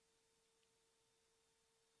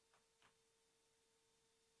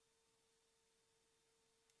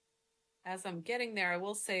 As I'm getting there, I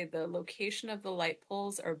will say the location of the light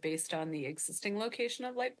poles are based on the existing location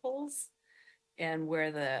of light poles and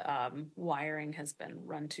where the wiring has been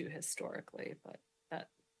run to historically. But that,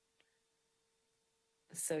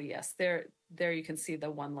 so yes, there you can see the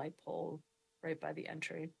one light pole right by the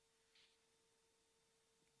entry.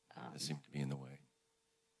 That seemed to be in the way.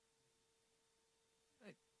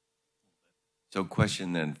 So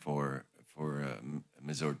question then for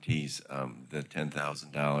Ms. Ortiz, the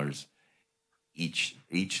 $10,000,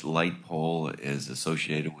 each light pole is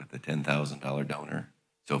associated with the $10,000 donor.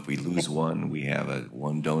 So if we lose one, we have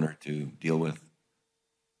one donor to deal with?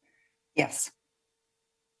 Yes.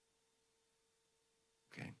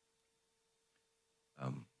 Okay.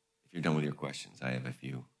 If you're done with your questions, I have a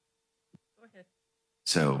few. Go ahead.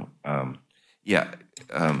 So,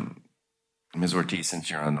 Ms. Ortiz, since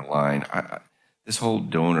you're on the line, this whole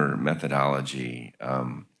donor methodology,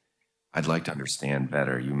 I'd like to understand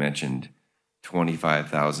better. You mentioned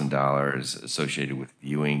 $25,000 associated with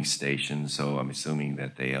viewing stations, so I'm assuming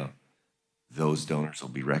that those donors will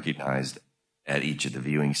be recognized at each of the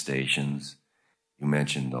viewing stations. You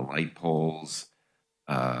mentioned the light poles.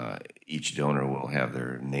 Each donor will have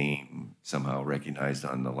their name somehow recognized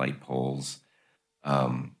on the light poles.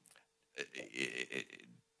 Are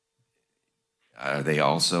they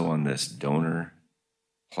also on this donor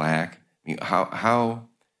plaque? I mean, how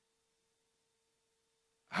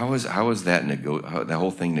is that the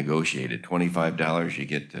whole thing negotiated? $25 you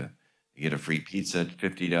get a free pizza.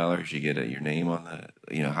 $50 you get your name on the.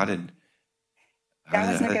 How did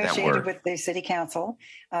that was negotiated that work? With the city council,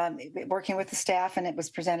 working with the staff, and it was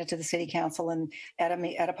presented to the city council and at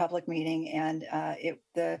a public meeting. And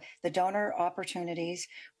the donor opportunities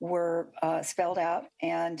were spelled out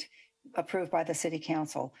and approved by the city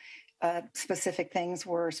council. Specific things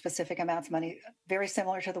were specific amounts of money, very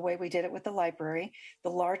similar to the way we did it with the library. The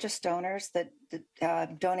largest donors that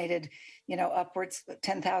donated, upwards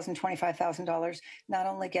 $10,000, $25,000, not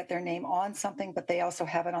only get their name on something, but they also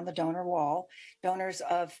have it on the donor wall. Donors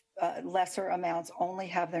of lesser amounts only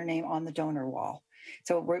have their name on the donor wall.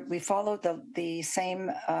 So we followed the same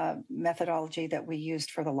methodology that we used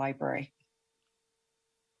for the library.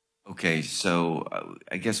 Okay, so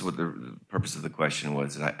I guess what the purpose of the question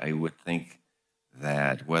was, I would think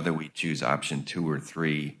that whether we choose option 2 or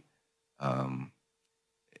 3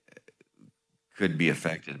 could be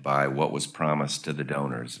affected by what was promised to the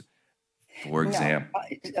donors. For example,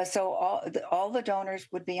 no. So all the donors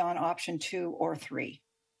would be on option 2 or 3.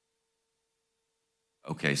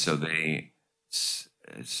 Okay, so there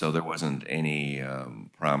wasn't any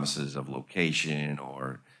promises of location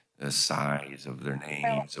or the size of their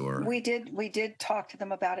names, or we did talk to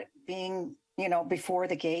them about it being before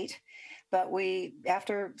the gate, but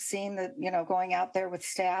after seeing going out there with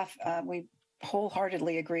staff, we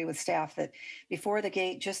wholeheartedly agree with staff that before the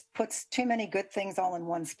gate just puts too many good things all in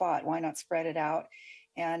one spot. Why not spread it out?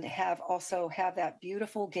 and also have that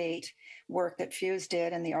beautiful gate work that Fuse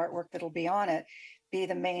did and the artwork that'll be on it be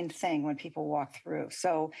the main thing when people walk through.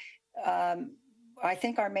 So I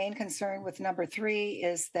think our main concern with number 3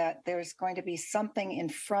 is that there's going to be something in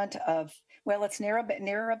front of, well, it's near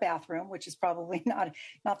a bathroom, which is probably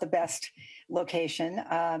not the best location.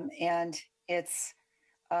 And it's,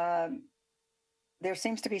 there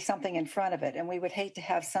seems to be something in front of it, and we would hate to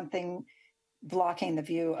have something blocking the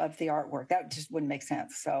view of the artwork. That just wouldn't make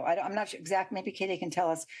sense. So I'm not sure exactly. Maybe Katie can tell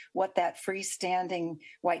us what that freestanding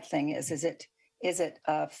white thing is. Is it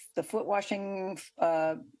the foot washing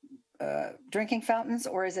drinking fountains,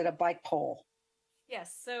 or is it a bike pole?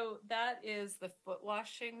 Yes, so that is the foot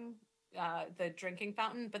washing, the drinking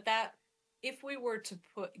fountain. But that, if we were to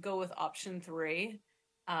go with option 3,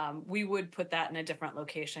 we would put that in a different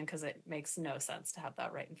location because it makes no sense to have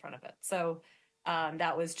that right in front of it. So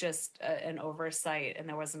that was just an oversight, and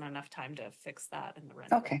there wasn't enough time to fix that in the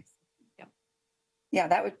rendering. Okay. Yeah,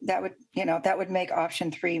 that would make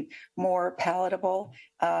option 3 more palatable.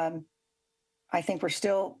 I think we're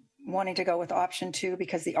still wanting to go with option 2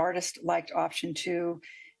 because the artist liked option 2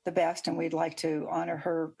 the best, and we'd like to honor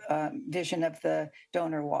her vision of the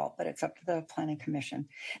donor wall, but it's up to the Planning Commission.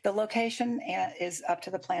 The location is up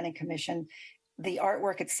to the Planning Commission. The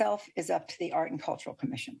artwork itself is up to the Art and Cultural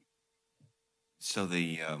Commission. So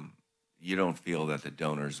you don't feel that the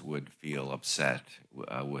donors would feel upset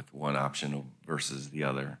with one option versus the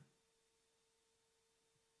other?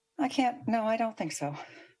 No, I don't think so.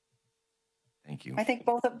 Thank you. I think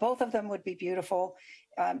both of them would be beautiful.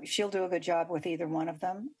 She'll do a good job with either one of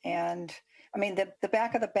them. And I mean, the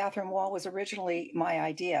back of the bathroom wall was originally my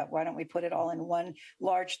idea. Why don't we put it all in one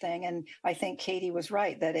large thing? And I think Katie was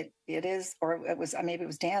right that it is, or it was, maybe it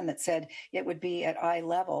was Dan that said it would be at eye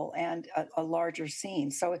level and a larger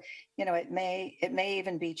scene. So, it may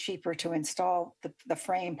even be cheaper to install the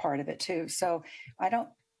frame part of it too. So I don't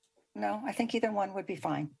know. I think either one would be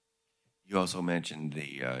fine. You also mentioned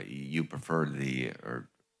you preferred or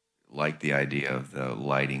liked the idea of the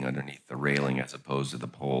lighting underneath the railing as opposed to the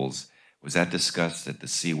poles. Was that discussed at the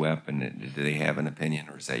CWEP, and do they have an opinion,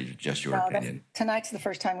 or is that just your opinion? Tonight's the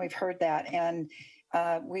first time we've heard that, and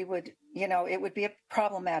we would, it would be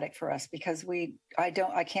problematic for us because I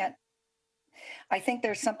think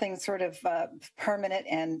there's something sort of permanent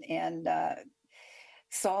and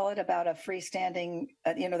solid about a freestanding,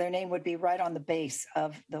 their name would be right on the base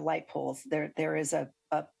of the light poles. There is a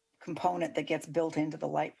component that gets built into the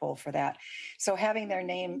light pole for that. So having their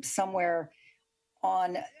name somewhere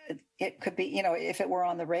on, it could be, if it were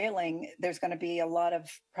on the railing, there's going to be a lot of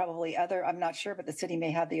probably I'm not sure, but the city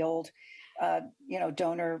may have the old,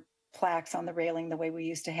 donor plaques on the railing the way we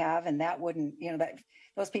used to have. And that wouldn't,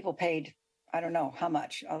 those people paid, I don't know how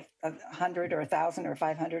much, 100 or 1,000 or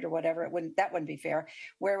 500 or whatever. That wouldn't be fair.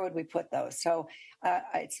 Where would we put those? So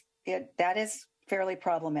that is fairly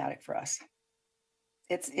problematic for us.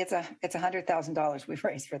 It's $100,000 we've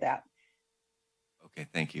raised for that. Okay,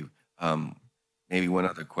 thank you. Maybe one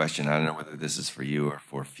other question. I don't know whether this is for you or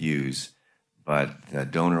for Fuse, but the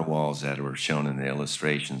donor walls that were shown in the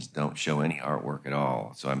illustrations don't show any artwork at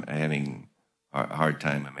all. So I'm having a hard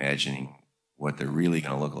time imagining what they're really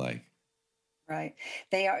going to look like. Right.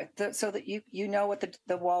 They are so that you know what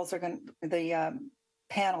the walls are going, the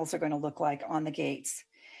panels are going to look like on the gates.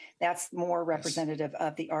 That's more representative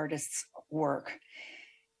of the artist's work.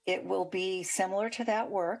 It will be similar to that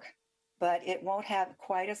work, but it won't have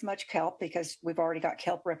quite as much kelp because we've already got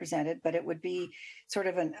kelp represented, but it would be sort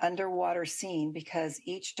of an underwater scene because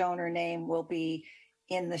each donor name will be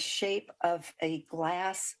in the shape of a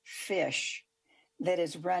glass fish that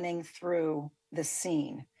is running through the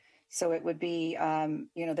scene. So it would be,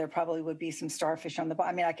 there probably would be some starfish on the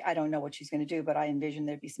bottom. I mean, I don't know what she's going to do, but I envision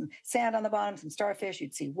there'd be some sand on the bottom, some starfish.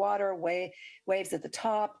 You'd see water, waves at the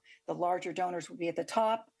top. The larger donors would be at the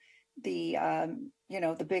top. The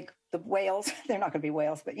whales, they're not going to be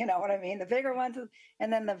whales, but you know what I mean? The bigger ones,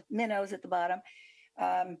 and then the minnows at the bottom.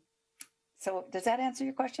 So does that answer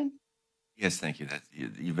your question? Yes, thank you.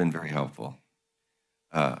 You've been very helpful.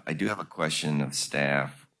 I do have a question of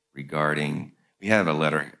staff regarding, we have a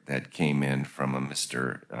letter that came in from a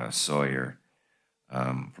Mr. Sawyer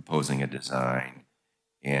proposing a design,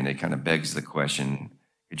 and it kind of begs the question,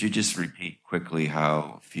 could you just repeat quickly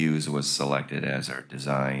how Fuse was selected as our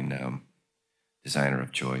designer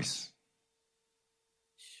of choice?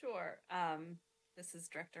 Sure. This is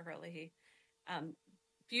Director Hurley.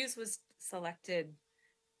 Fuse was selected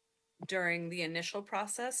during the initial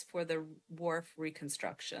process for the wharf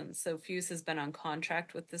reconstruction. So Fuse has been on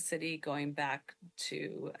contract with the city going back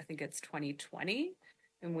to, I think it's 2020,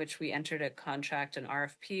 in which we entered a contract. An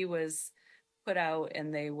RFP was put out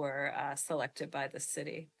and they were selected by the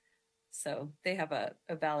city. So they have a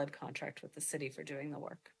valid contract with the city for doing the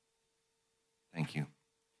work. Thank you.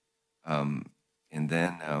 And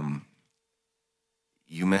then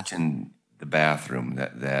you mentioned the bathroom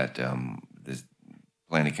that the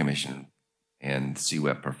Planning Commission and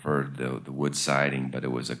CWEP preferred the wood siding, but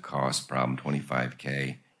it was a cost problem,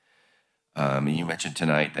 $25K. And you mentioned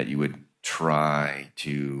tonight that you would try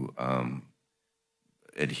to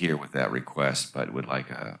adhere with that request, but would like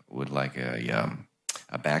a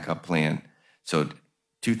backup plan. So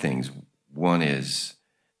two things. One is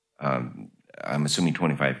I'm assuming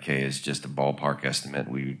 25K is just a ballpark estimate.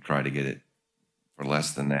 We would try to get it for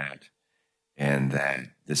less than that, and that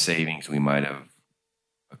the savings we might have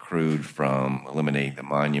accrued from eliminating the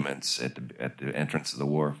monuments at the entrance of the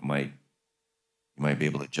wharf you might be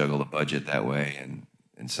able to juggle the budget that way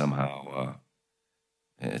and somehow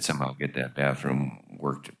get that bathroom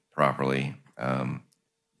worked properly.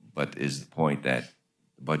 But is the point that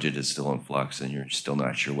the budget is still in flux and you're still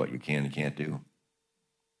not sure what you can and can't do?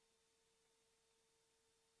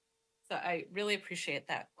 So I really appreciate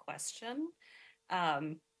that question.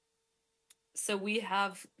 So we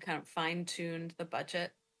have kind of fine-tuned the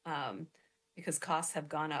budget because costs have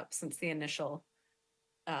gone up since the initial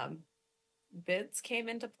bids came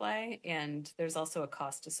into play, and there's also a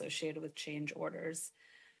cost associated with change orders.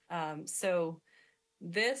 So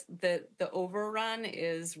the overrun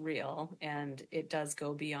is real, and it does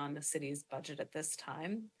go beyond the city's budget at this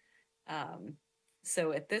time.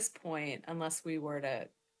 So at this point, unless we were to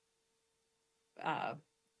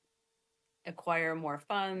acquire more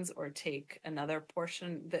funds or take another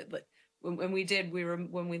portion, that when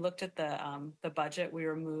we looked at the budget, we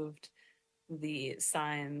removed the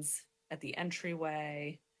signs at the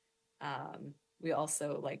entryway. We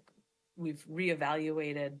also we've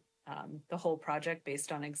reevaluated the whole project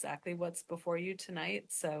based on exactly what's before you tonight.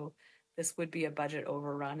 So this would be a budget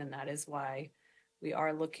overrun, and that is why we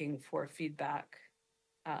are looking for feedback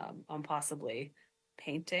on possibly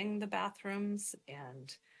painting the bathrooms.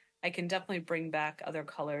 And I can definitely bring back other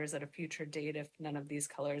colors at a future date if none of these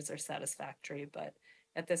colors are satisfactory. But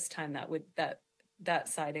at this time, that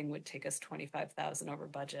siding would take us $25,000 over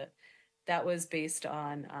budget. That was based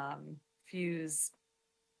on Fuse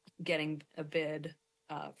getting a bid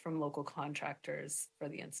from local contractors for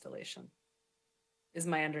the installation, is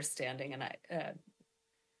my understanding. And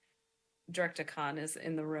Director Khan is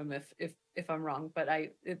in the room if I'm wrong, but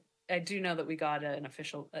I do know that we got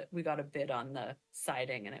a bid on the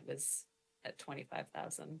siding, and it was at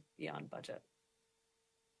 $25,000 beyond budget.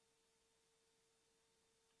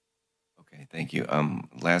 Okay, thank you.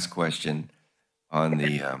 Last question on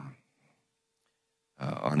the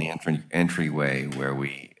entryway where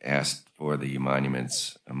we asked for the monument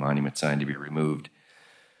sign to be removed.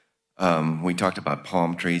 We talked about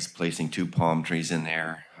palm trees, placing 2 palm trees in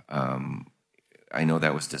there. I know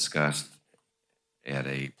that was discussed at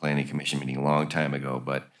a planning commission meeting a long time ago,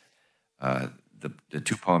 but the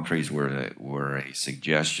 2 palm trees were a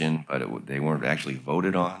suggestion, but they weren't actually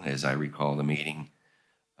voted on, as I recall the meeting.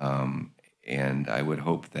 And I would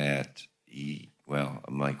hope that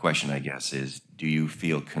my question, I guess, is, do you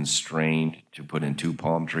feel constrained to put in 2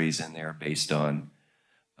 palm trees in there based on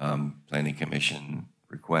planning commission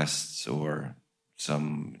requests or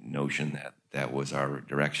some notion that was our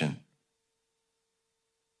direction?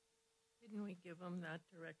 Didn't we give them that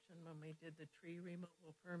direction when we did the tree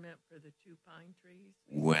removal permit for the 2 pine trees?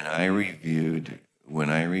 When I reviewed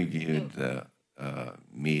the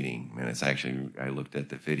meeting minutes, actually, I looked at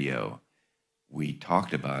the video. We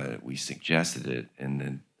talked about it, we suggested it, and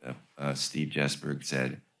then Steve Jesberg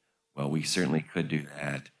said, well, we certainly could do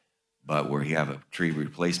that, but we have a tree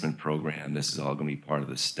replacement program. This is all going to be part of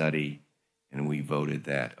the study. And we voted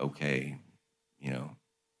that, okay,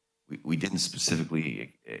 we didn't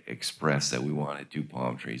specifically express that we wanted 2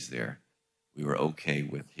 palm trees there. We were okay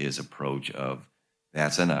with his approach of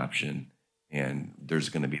that's an option, and there's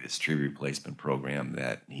going to be this tree replacement program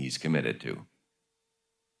that he's committed to.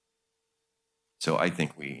 So I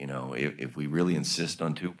think if we really insist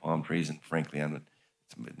on 2 palm trees, and frankly, it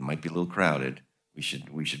might be a little crowded, we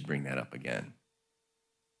should bring that up again.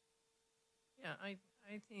 Yeah, I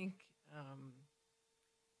think,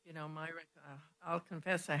 I'll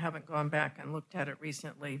confess I haven't gone back and looked at it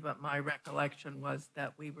recently, but my recollection was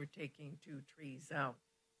that we were taking 2 trees out,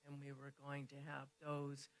 and we were going to have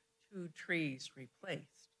those 2 trees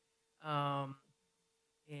replaced. And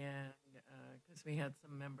because we had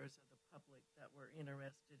some members of the public that were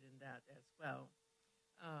interested in that as well.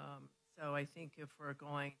 So I think if we're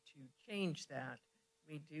going to change that,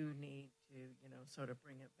 we do need to, sort of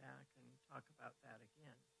bring it back and talk about that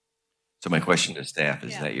again. So my question to staff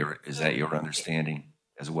is Yeah. that your understanding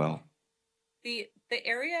as well? The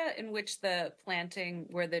area in which the planting,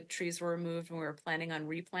 where the trees were removed and we were planning on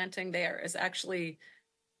replanting there, is actually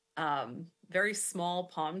very small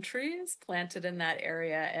palm trees planted in that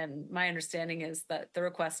area. And my understanding is that the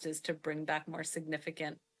request is to bring back more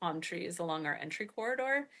significant palm trees along our entry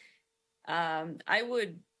corridor. I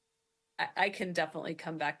can definitely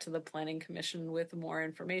come back to the Planning Commission with more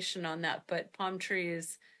information on that, but palm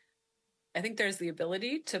trees, I think there's the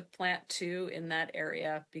ability to plant two in that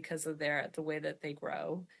area because of the way that they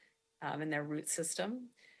grow and their root system.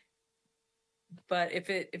 But if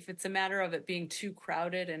it's a matter of it being too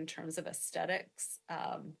crowded in terms of aesthetics,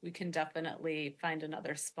 we can definitely find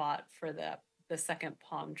another spot for the second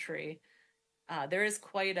palm tree. There is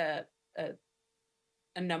quite a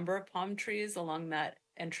number of palm trees along that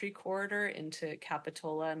entry corridor into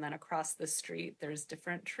Capitola, and then across the street there's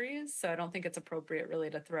different trees. So I don't think it's appropriate really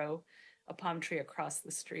to throw a palm tree across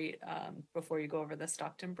the street before you go over the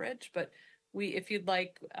Stockton Bridge. But if you'd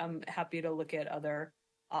like, I'm happy to look at other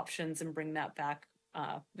options and bring that back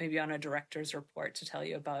maybe on a director's report to tell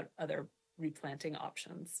you about other replanting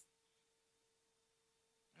options.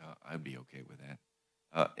 I'd be okay with that.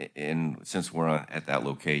 And since we're at that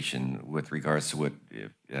location, with regards to what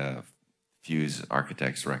Fuse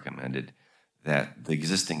Architects recommended, that the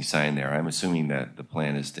existing sign there, I'm assuming that the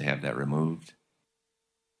plan is to have that removed?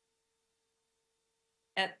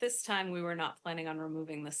 At this time, we were not planning on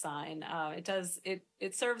removing the sign.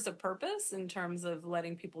 It serves a purpose in terms of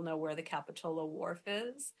letting people know where the Capitola Wharf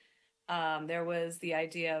is. There was the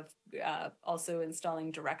idea of also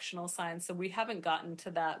installing directional signs. So we haven't gotten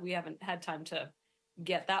to that. We haven't had time to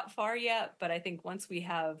get that far yet, but I think once we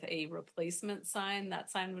have a replacement sign,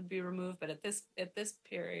 that sign would be removed. But at this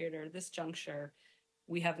period or this juncture,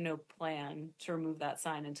 we have no plan to remove that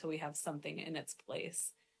sign until we have something in its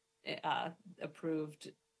place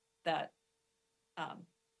approved that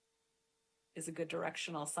is a good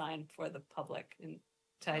directional sign for the public and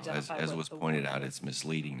to identify. As was pointed out, it's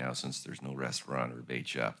misleading now since there's no restaurant or bait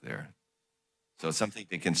shop there. So it's something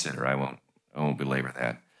to consider. I won't belabor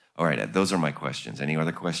that. All right, those are my questions. Any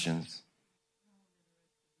other questions?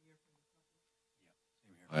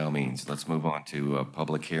 By all means, let's move on to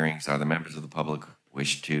public hearings. Are the members of the public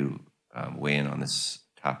wish to weigh in on this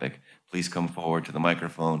topic? Please come forward to the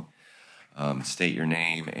microphone, state your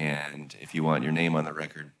name, and if you want your name on the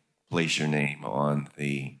record, place your name on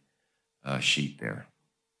the sheet there.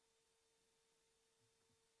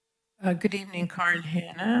 Good evening, Karen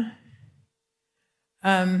Hanna.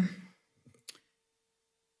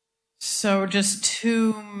 So just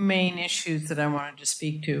two main issues that I wanted to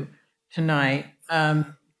speak to tonight.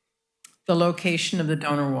 The location of the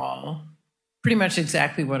donor wall, pretty much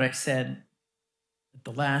exactly what I said at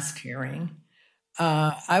the last hearing.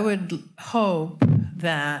 I would hope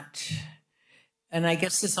that, and I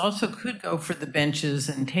guess this also could go for the benches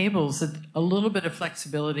and tables, that a little bit of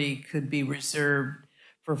flexibility could be reserved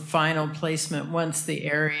for final placement once the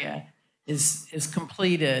area is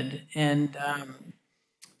completed, and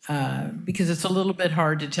because it's a little bit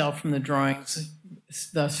hard to tell from the drawings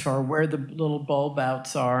thus far where the little bulb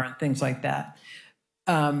outs are and things like that.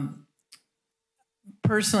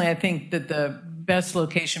 Personally, I think that the best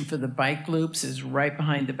location for the bike loops is right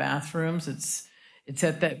behind the bathrooms. It's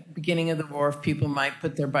at the beginning of the wharf. People might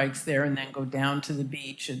put their bikes there and then go down to the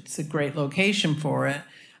beach. It's a great location for it.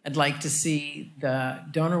 I'd like to see the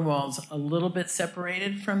donor walls a little bit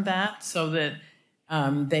separated from that so that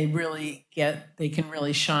they can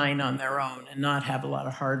really shine on their own and not have a lot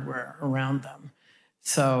of hardware around them.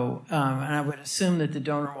 So, and I would assume that the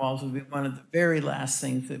donor walls would be one of the very last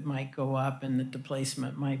things that might go up and that the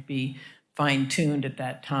placement might be fine-tuned at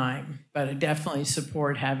that time. But I definitely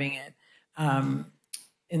support having it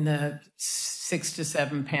in the 6 to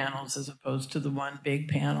 7 panels as opposed to the one big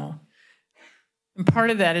panel. And part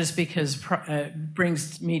of that is because it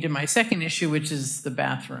brings me to my second issue, which is the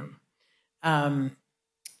bathroom.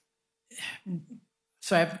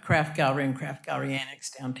 So I have a craft gallery and craft gallery annex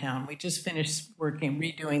downtown. We just finished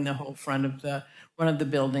redoing the whole front of one of the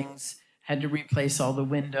buildings, had to replace all the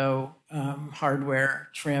window hardware,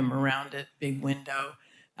 trim around it, big window,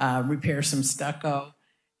 repair some stucco.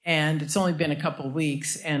 And it's only been a couple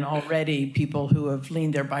weeks, and already people who have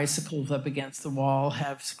leaned their bicycles up against the wall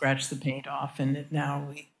have scratched the paint off, and now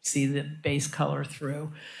we see the base color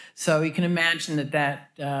through. So you can imagine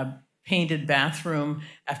that painted bathroom,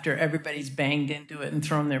 after everybody's banged into it and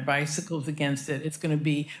thrown their bicycles against it, it's going to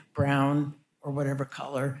be brown or whatever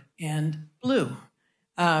color and blue.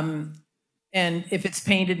 And if it's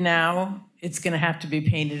painted now, it's going to have to be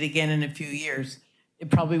painted again in a few years. It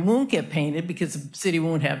probably won't get painted because the city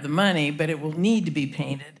won't have the money, but it will need to be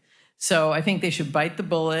painted. So I think they should bite the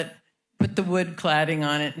bullet, put the wood cladding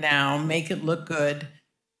on it now, make it look good.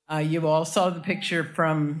 You all saw the picture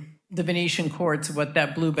from the Venetian courts of what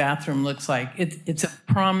that blue bathroom looks like. It's a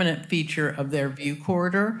prominent feature of their view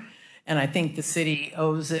corridor, and I think the city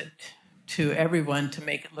owes it to everyone to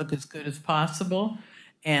make it look as good as possible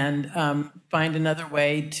and find another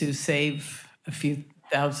way to save a few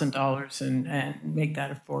 $1,000 and make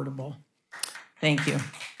that affordable. Thank you.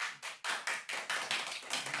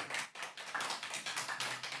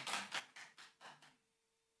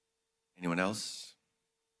 Anyone else?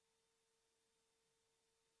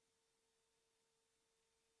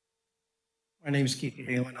 My name is Keith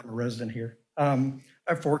Halen. I'm a resident here. I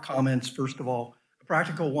have 4 comments. First of all, a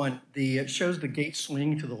practical one. It shows the gate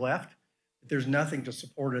swing to the left. But there's nothing to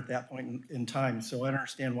support it at that point in time. So I don't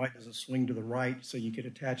understand why it doesn't swing to the right so you could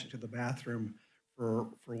attach it to the bathroom for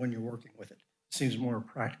when you're working with it. Seems more a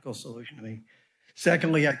practical solution to me.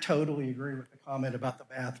 Secondly, I totally agree with the comment about the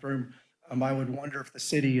bathroom. I would wonder if the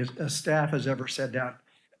city staff has ever sat down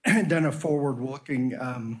and done a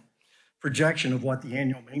forward-looking projection of what the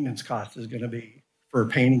annual maintenance cost is going to be for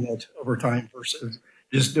painting it over time versus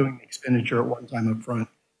just doing the expenditure at one time up front.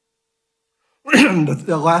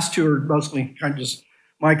 The last 2 are mostly kind of just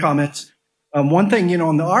my comments. One thing,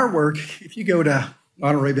 on the artwork, if you go to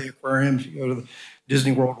Monterey Bay Aquarium, if you go to the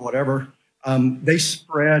Disney World, whatever, they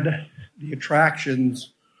spread the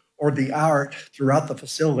attractions or the art throughout the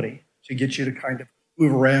facility to get you to kind of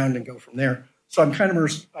move around and go from there. So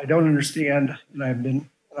I don't understand, and I've been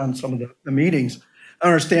on some of the meetings, I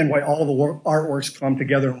don't understand why all the artworks come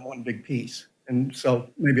together in one big piece. And so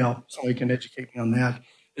maybe somebody can educate me on that.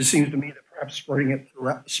 It seems to me that perhaps spreading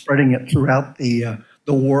it throughout the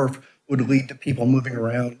wharf would lead to people moving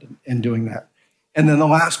around and doing that. And then the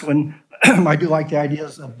last one, I do like the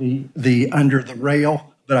ideas of the under the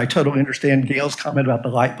rail, but I totally understand Gail's comment about the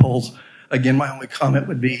light poles. Again, my only comment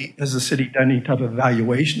would be, has the city done any type of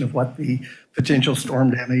evaluation of what the potential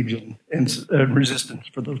storm damage and resistance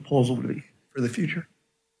for those poles would be for the future?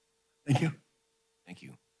 Thank you. Thank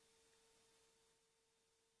you.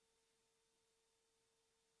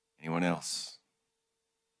 Anyone else?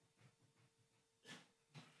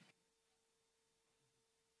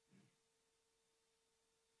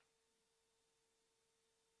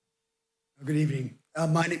 Good evening.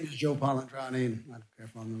 My name is Joe Palantrani, and I don't care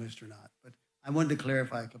if I'm on the list or not, but I wanted to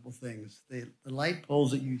clarify a couple things. The light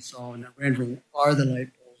poles that you saw in that rendering are the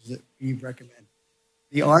light poles that we recommend.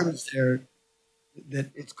 The arm is there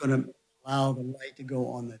that it's going to allow the light to go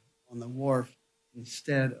on the wharf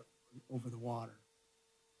instead of over the water.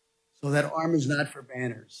 So that arm is not for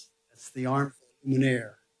banners. That's the arm for the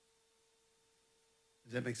luminaire.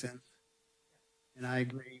 Does that make sense? And I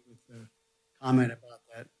agree with the comment about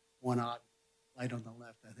that one odd light on the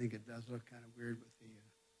left. I think it does look kind of weird with the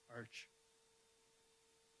arch.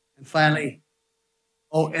 And finally,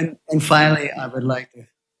 finally, I would like to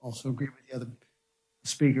also agree with the other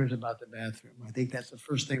speakers about the bathroom. I think that's the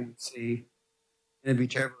first thing we'd see. And it'd be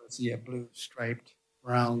terrible to see a blue striped,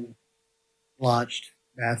 brown, blotched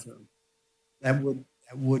bathroom. That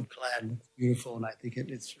wood clad looks beautiful, and I think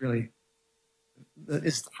it's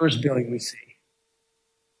the first building we see.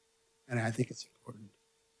 And I think it's important.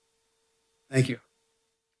 Thank you.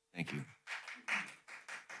 Thank you.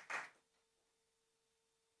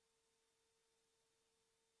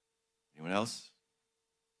 Anyone else?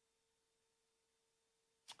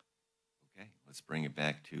 Okay, let's bring it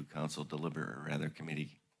back to council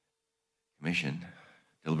commission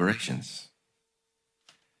deliberations.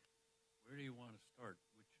 Where do you want to start?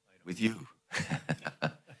 Which item? With you.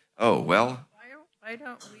 Oh, well. Why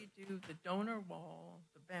don't we do the donor wall,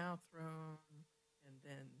 the bathroom, and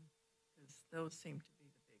then, because those seem to be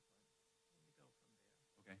the big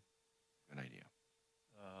ones. Okay. Good idea.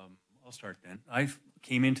 I'll start then. I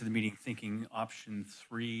came into the meeting thinking option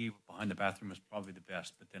 3 behind the bathroom was probably the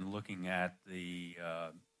best, but then looking at the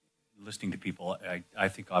listening to people, I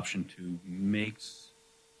think option 2 makes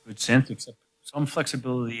good sense, except some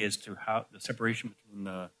flexibility as to how the separation between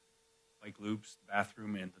the bike loops, the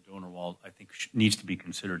bathroom, and the donor wall, I think needs to be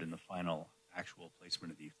considered in the final actual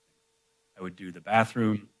placement of these things. I would do the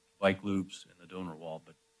bathroom, bike loops, and the donor wall,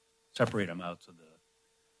 but separate them out so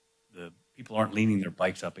the people aren't leaning their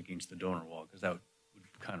bikes up against the donor wall, because that would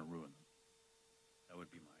kind of ruin them. That would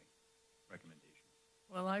be my recommendation.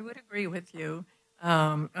 Well, I would agree with you.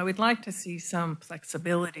 I would like to see some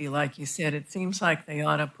flexibility, like you said. It seems like they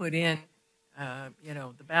ought to put in,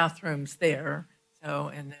 the bathrooms there,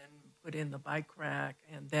 and then put in the bike rack,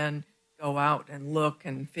 and then go out and look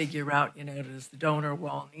and figure out, does the donor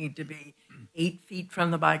wall need to be 8 feet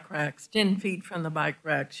from the bike racks, 10 feet from the bike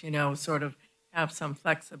racks, sort of have some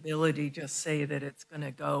flexibility, just say that it's going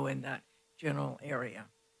to go in that general area.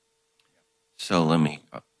 So let me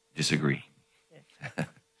disagree.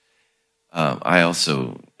 I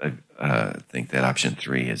also think that option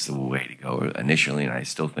 3 is the way to go initially, and I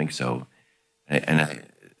still think so.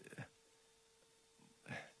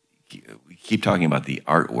 We keep talking about the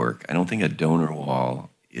artwork. I don't think a donor wall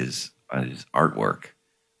is artwork.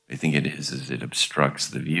 I think it is it obstructs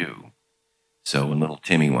the view. So when little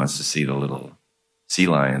Timmy wants to see the little sea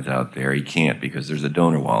lions out there, he can't because there's a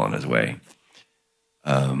donor wall in his way.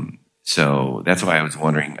 So that's why I was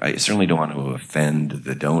wondering, I certainly don't want to offend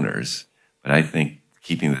the donors, but I think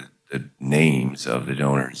keeping the names of the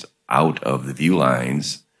donors out of the view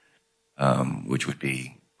lines, which would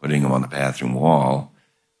be putting them on the bathroom wall,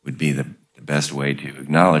 would be the best way to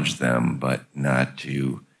acknowledge them, but not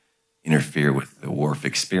to interfere with the wharf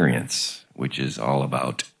experience, which is all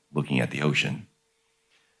about looking at the ocean.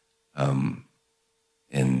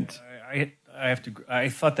 And I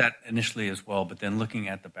thought that initially as well, but then looking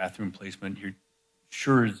at the bathroom placement, you're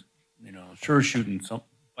sure shooting some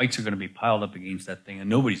bikes are going to be piled up against that thing, and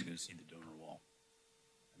nobody's going to see the donor wall.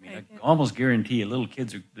 I mean, I can almost guarantee you, little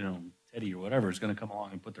kids are, Teddy or whatever is going to come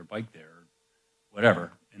along and put their bike there, or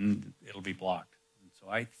whatever, and it'll be blocked. And so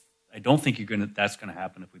I don't think that's going to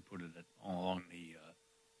happen if we put it along the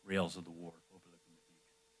rails of the wharf overlooking the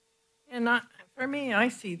beach. And for me, I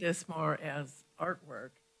see this more as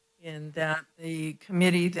artwork, in that the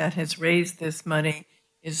committee that has raised this money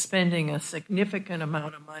is spending a significant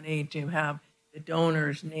amount of money to have the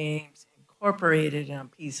donors' names incorporated in a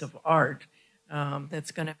piece of art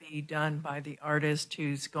that's going to be done by the artist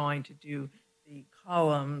who's going to do the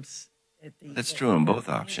columns. That's true in both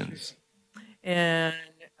options. And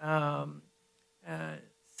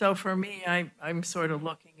so for me, I'm sort of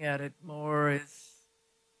looking at it more as,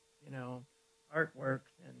 artwork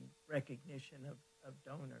than recognition of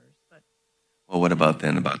donors. But well, what about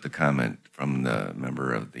the comment from the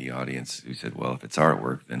member of the audience who said, well, if it's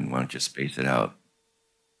artwork, then why don't you space it out?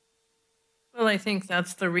 Well, I think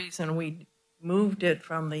that's the reason we moved it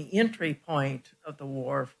from the entry point of the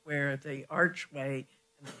wharf, where the archway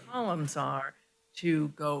and the columns are, to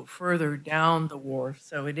go further down the wharf.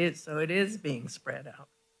 So it is being spread out.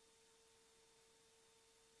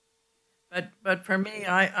 But for me,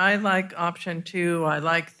 I like option 2. I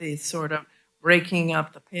like the sort of breaking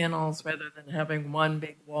up the panels rather than having one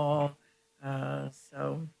big wall.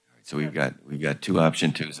 So we've got 2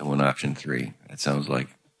 option 2s and 1 option 3. That sounds like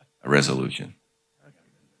a resolution.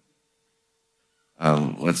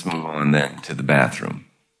 Let's move on then to the bathroom.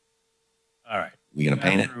 All right. You gonna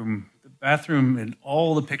paint it? The bathroom, and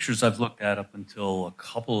all the pictures I've looked at up until a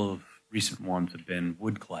couple of recent ones have been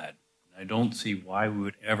wood clad. I don't see why we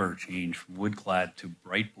would ever change from wood clad to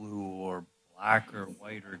bright blue or black or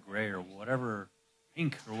white or gray or whatever,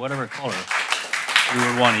 pink or whatever color we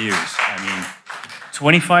would want to use. I mean,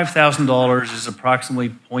 $25,000 is approximately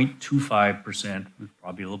 0.25%,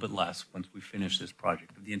 probably a little bit less once we finish this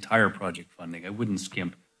project, of the entire project funding. I wouldn't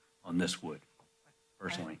skimp on this wood,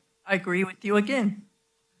 personally. I agree with you again.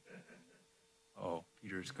 Oh,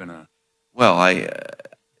 Peter's gonna. Well, I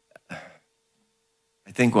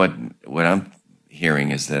think what I'm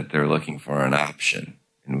hearing is that they're looking for an option,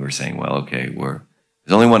 and we're saying, well, okay, there's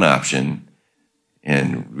only one option,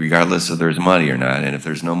 and regardless if there's money or not, and if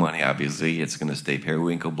there's no money, obviously it's going to stay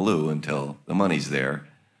periwinkle blue until the money's there,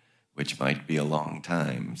 which might be a long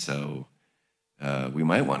time. So we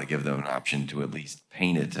might want to give them an option to at least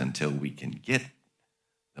paint it until we can get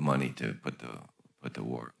the money to put the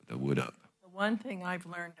wood up. The one thing I've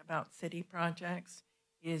learned about city projects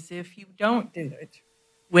is if you don't do it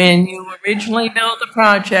when you originally built the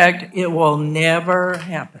project, it will never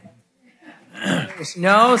happen. There's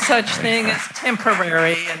no such thing as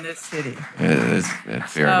temporary in this city. That's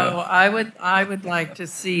fair enough. So I would like to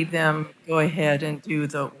see them go ahead and do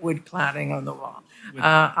the wood cladding on the wall.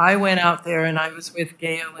 I went out there and I was with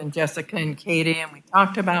Gail and Jessica and Katie, and we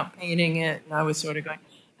talked about painting it, and I was sort of going,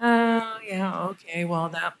 oh, yeah, okay, well,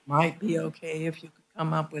 that might be okay if you could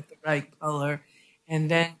come up with the right color. And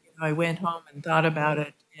then I went home and thought about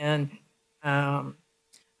it, and I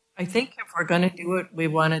think if we're going to do it, we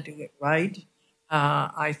want to do it right.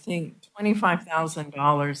 I think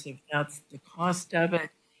 $25,000, if that's the cost of it,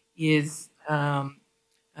 is,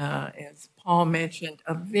 as Paul mentioned,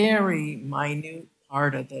 a very minute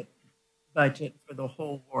part of the budget for the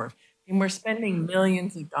whole wharf. And we're spending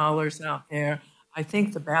millions of dollars out there. I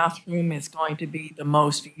think the bathroom is going to be the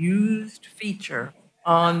most used feature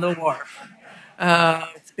on the wharf.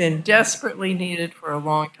 It's been desperately needed for a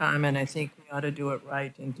long time, and I think we got to do it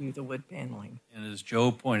right and do the wood paneling. And as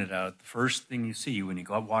Joe pointed out, the first thing you see when you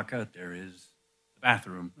walk out there is the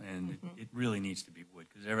bathroom, and it really needs to be wood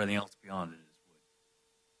because everything else beyond it is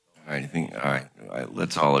wood. All right,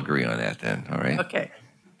 let's all agree on that then, all right? Okay.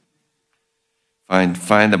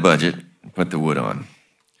 Find the budget and put the wood on.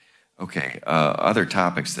 Okay, other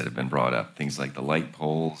topics that have been brought up, things like the light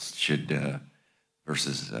poles should,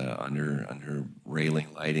 versus under railing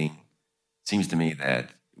lighting. Seems to me that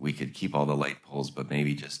we could keep all the light poles, but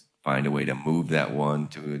maybe just find a way to move that one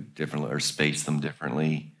to a different, or space them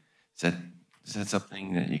differently. Is that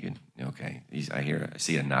something that you can, okay, I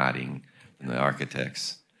see a nodding from the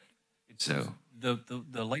architects. So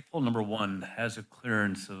The light pole number 1 has a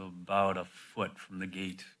clearance of about a foot from the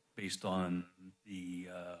gate based on the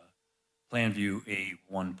plan view A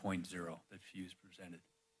 1.0 that Fuse presented.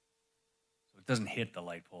 So it doesn't hit the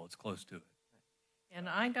light pole, it's close to it. And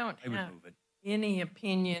I don't I would have move it. any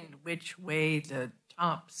opinion which way the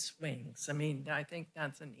top swings. I mean, I think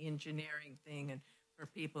that's an engineering thing and for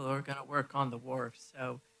people who are going to work on the wharf.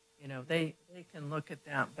 So, they can look at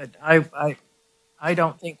that. But I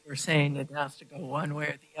don't think we're saying it has to go one way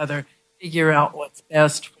or the other. Figure out what's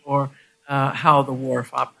best for how the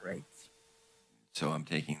wharf operates. So I'm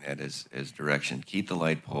taking that as direction. Keep the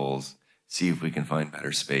light poles, see if we can find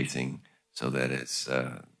better spacing so that it's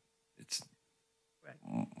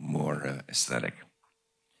more aesthetic.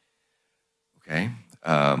 Okay.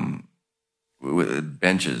 With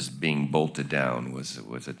benches being bolted down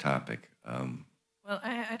was a topic. Well,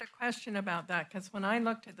 I had a question about that because when I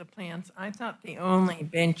looked at the plans, I thought the only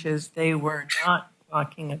benches they were not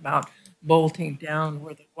talking about bolting down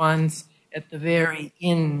were the ones at the very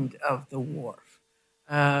end of the wharf.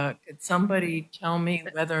 Could somebody tell me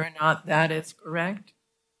whether or not that is correct?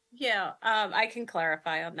 Yeah, I can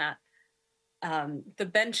clarify on that. The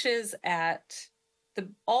benches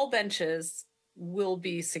all benches will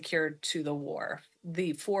be secured to the wharf.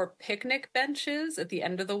 The 4 picnic benches at the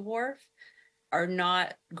end of the wharf are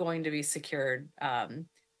not going to be secured.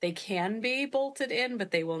 They can be bolted in,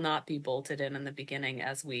 but they will not be bolted in the beginning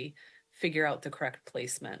as we figure out the correct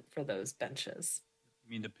placement for those benches.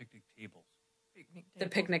 You mean the picnic tables? The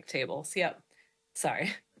picnic tables, yep.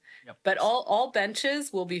 Sorry. Yep. But all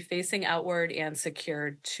benches will be facing outward and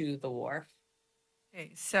secured to the wharf.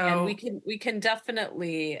 Okay, so And we can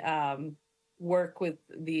definitely work with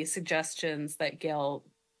the suggestions that Gail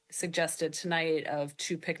suggested tonight of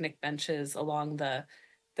 2 picnic benches along the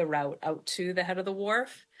route out to the head of the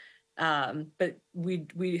wharf. But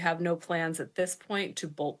we have no plans at this point to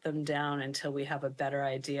bolt them down until we have a better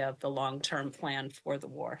idea of the long-term plan for the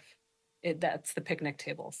wharf. That's the picnic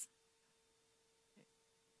tables.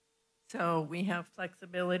 So we have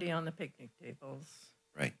flexibility on the picnic tables.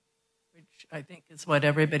 Right. Which I think is what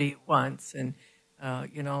everybody wants. And, And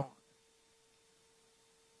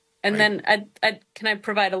then can I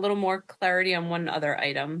provide a little more clarity on one other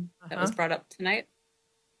item that was brought up tonight?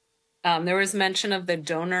 There was mention of the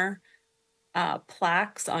donor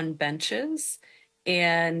plaques on benches.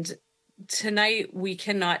 And tonight we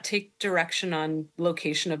cannot take direction on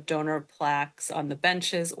location of donor plaques on the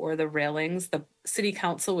benches or the railings. The city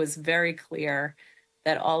council was very clear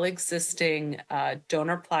that all existing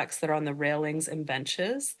donor plaques that are on the railings and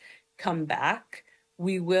benches come back.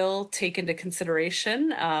 We will take into consideration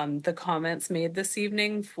the comments made this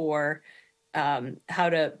evening for how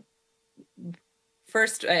to,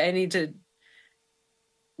 first,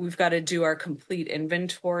 we've got to do our complete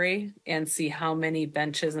inventory and see how many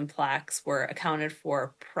benches and plaques were accounted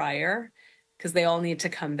for prior, because they all need to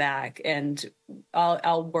come back. And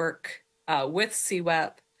I'll work with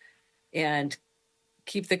CWEP and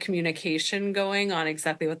keep the communication going on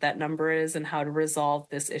exactly what that number is and how to resolve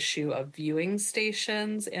this issue of viewing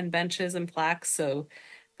stations and benches and plaques.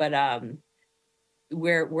 But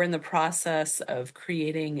we're in the process of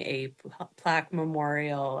creating a plaque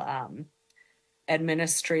memorial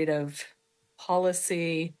administrative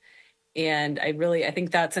policy. And I think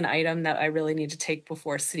that's an item that I really need to take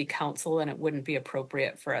before city council, and it wouldn't be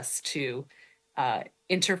appropriate for us to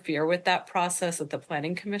interfere with that process at the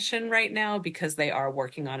planning commission right now because they are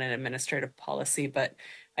working on an administrative policy. But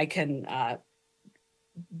I can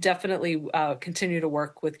definitely continue to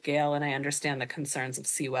work with Gail, and I understand the concerns of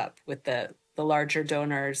CWEP with the larger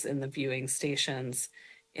donors in the viewing stations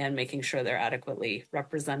and making sure they're adequately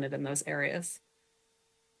represented in those areas.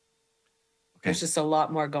 Okay. There's just a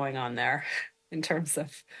lot more going on there in terms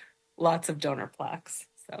of lots of donor plaques.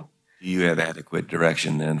 So. Do you have adequate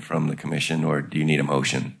direction then from the commission, or do you need a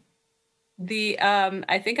motion?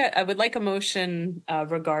 I think I would like a motion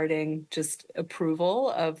regarding just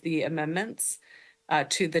approval of the amendments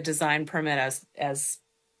to the design permit as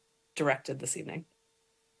directed this evening.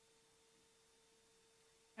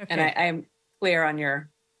 Okay. And I'm clear on your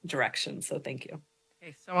direction, so thank you.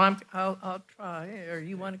 Okay, so I'll try, or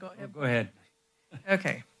you want to go ahead? Go ahead.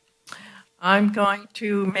 Okay. I'm going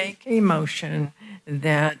to make a motion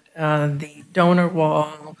that the donor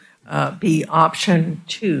wall be option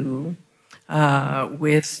 2,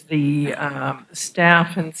 with the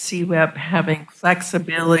staff and CWEP having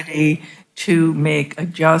flexibility to make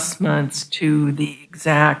adjustments to the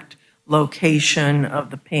exact location of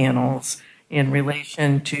the panels in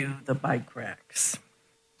relation to the bike racks.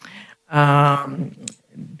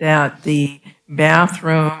 That the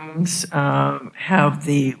bathrooms have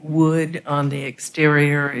the wood on the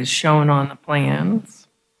exterior as shown on the plans.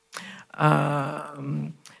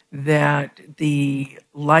 That the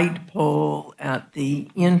light pole at the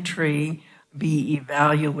entry be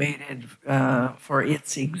evaluated for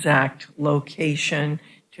its exact location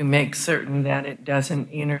to make certain that it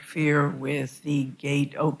doesn't interfere with the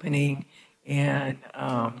gate opening and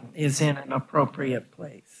is in an appropriate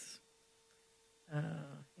place.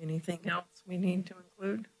 Anything else we need to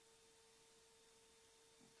include?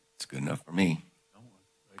 It's good enough for me.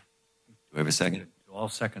 Do we have a second? I'll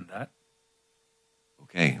second that.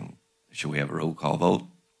 Okay. Should we have a roll call vote?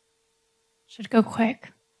 Should go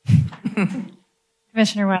quick.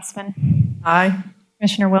 Commissioner Westman. Aye.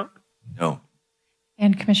 Commissioner Wilk. No.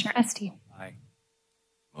 And Commissioner Estee. Aye.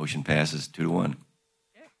 Motion passes 2-1.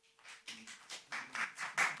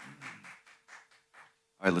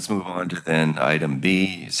 All right, let's move on to then item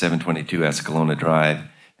B, 722 Escalona Drive,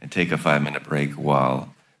 and take a 5-minute break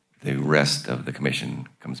while the rest of the commission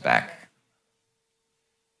comes back.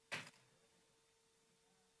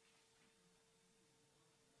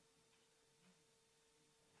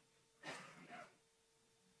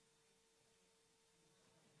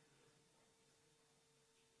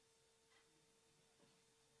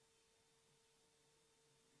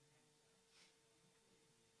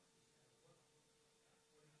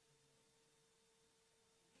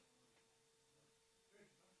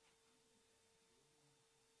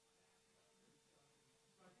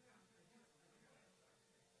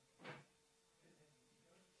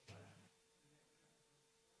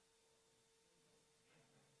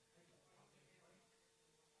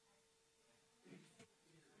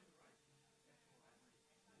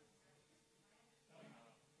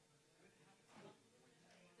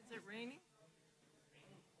 Is it raining?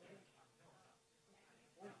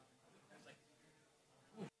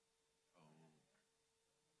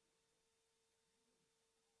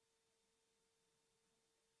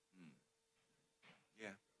 Yeah.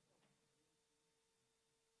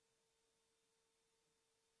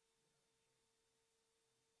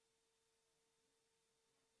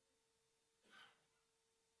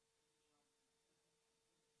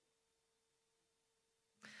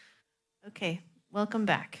 Okay, welcome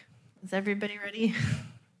back. Is everybody ready?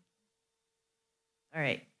 All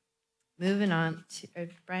right, moving on to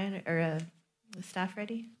Brian or the staff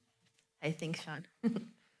ready? I think Sean.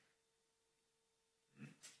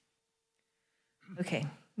 Okay,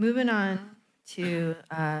 moving on to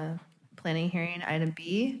planning hearing. Item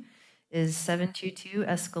B is 722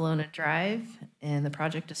 Escalona Drive, and the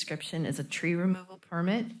project description is a tree removal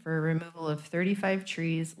permit for removal of 35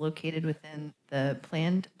 trees located within the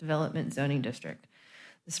planned development zoning district.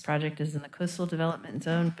 This project is in the coastal development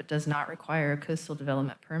zone but does not require a coastal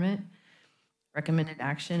development permit. Recommended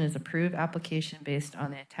action is approve application based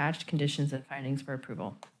on the attached conditions and findings for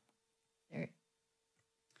approval. There.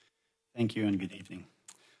 Thank you and good evening.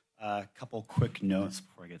 A couple quick notes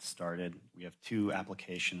before I get started. We have 2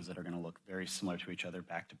 applications that are going to look very similar to each other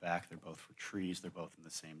back to back. They're both for trees. They're both in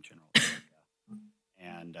the same general area.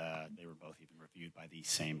 And they were both even reviewed by the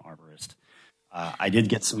same arborist. I did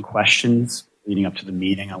get some questions leading up to the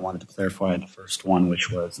meeting. I wanted to clarify the first one,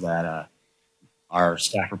 which was that our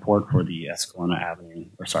staff report for the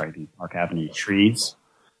the Park Avenue trees,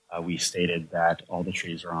 we stated that all the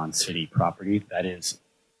trees are on city property. That is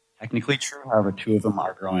technically true. However, 2 of them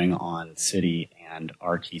are growing on city and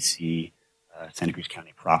RTC, Santa Cruz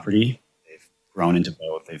County property. They've grown into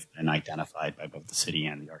both. They've been identified by both the city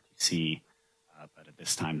and the RTC, but at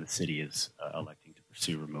this time the city is electing to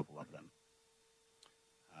pursue removal of them.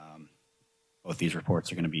 Both these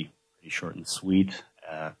reports are going to be pretty short and sweet.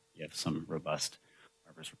 You have some robust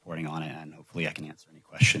arborist reporting on it, and hopefully I can answer any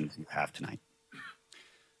questions you have tonight.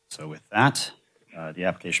 So with that, the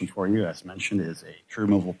application for you, as mentioned, is a tree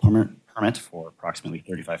removal permit for approximately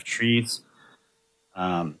 35 trees.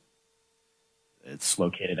 It's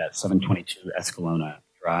located at 722 Escalona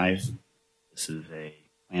Drive. This is a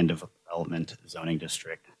planned development zoning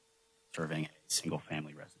district serving a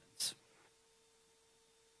single-family residence.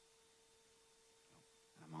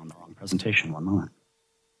 on the wrong presentation. One moment.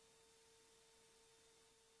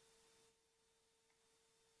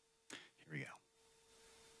 Here we go.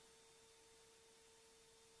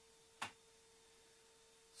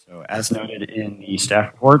 So as noted in the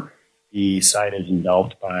staff report, the site is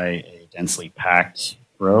enveloped by a densely packed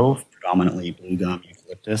grove, predominantly blue gum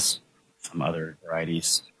eucalyptus, some other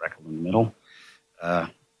varieties speckled in the middle.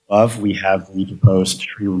 Above, we have the proposed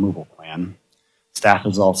tree removal plan. Staff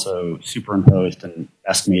has also superimposed an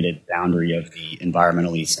estimated boundary of the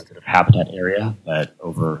environmentally sensitive habitat area that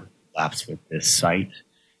overlaps with this site.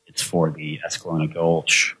 It's for the Escalona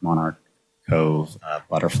Gulch, Monarch Cove,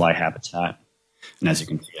 butterfly habitat. And as you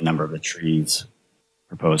can see, a number of the trees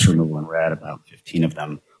proposed removal in red, about 15 of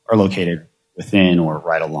them, are located within or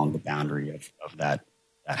right along the boundary of that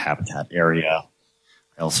habitat area.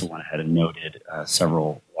 I also went ahead and noted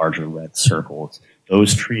several larger red circles.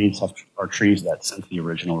 Those trees are trees that, since the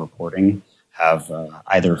original reporting, have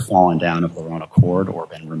either fallen down of their own accord or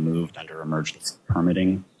been removed under emergency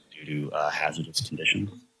permitting due to hazardous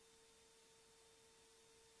conditions.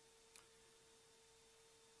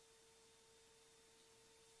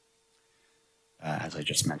 As I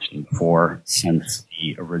just mentioned before, since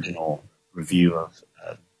the original review of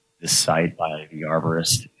this site by the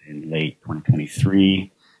arborist in late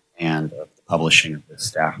 2023 and the publishing of the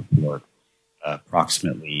staff report,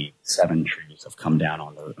 approximately 7 trees have come down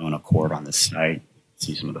on their own accord on this site. You can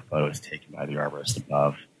see some of the photos taken by the arborist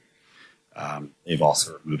above. They've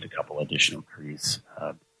also removed a couple additional trees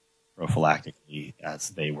prophylactically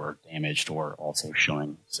as they were damaged or also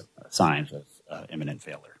showing some signs of imminent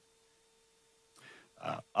failure.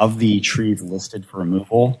 Of the trees listed for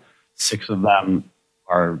removal, 6 of them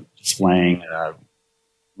are displaying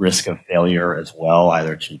risk of failure as well,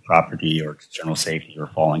 either to property or to general safety or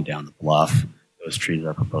falling down the bluff. Those trees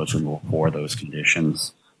are proposed removal for those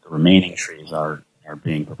conditions. The remaining trees are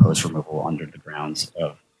being proposed removal under the grounds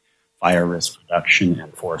of fire risk reduction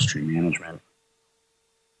and forestry management.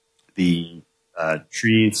 The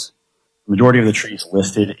majority of the trees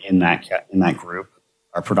listed in that group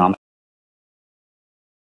are predominantly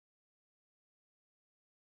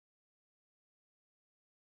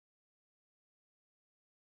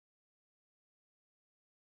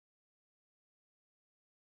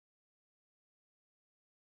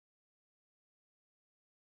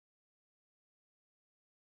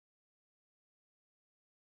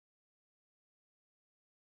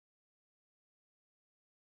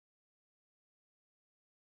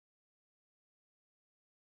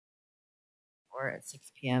or at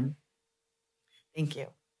 6 p.m. Thank you.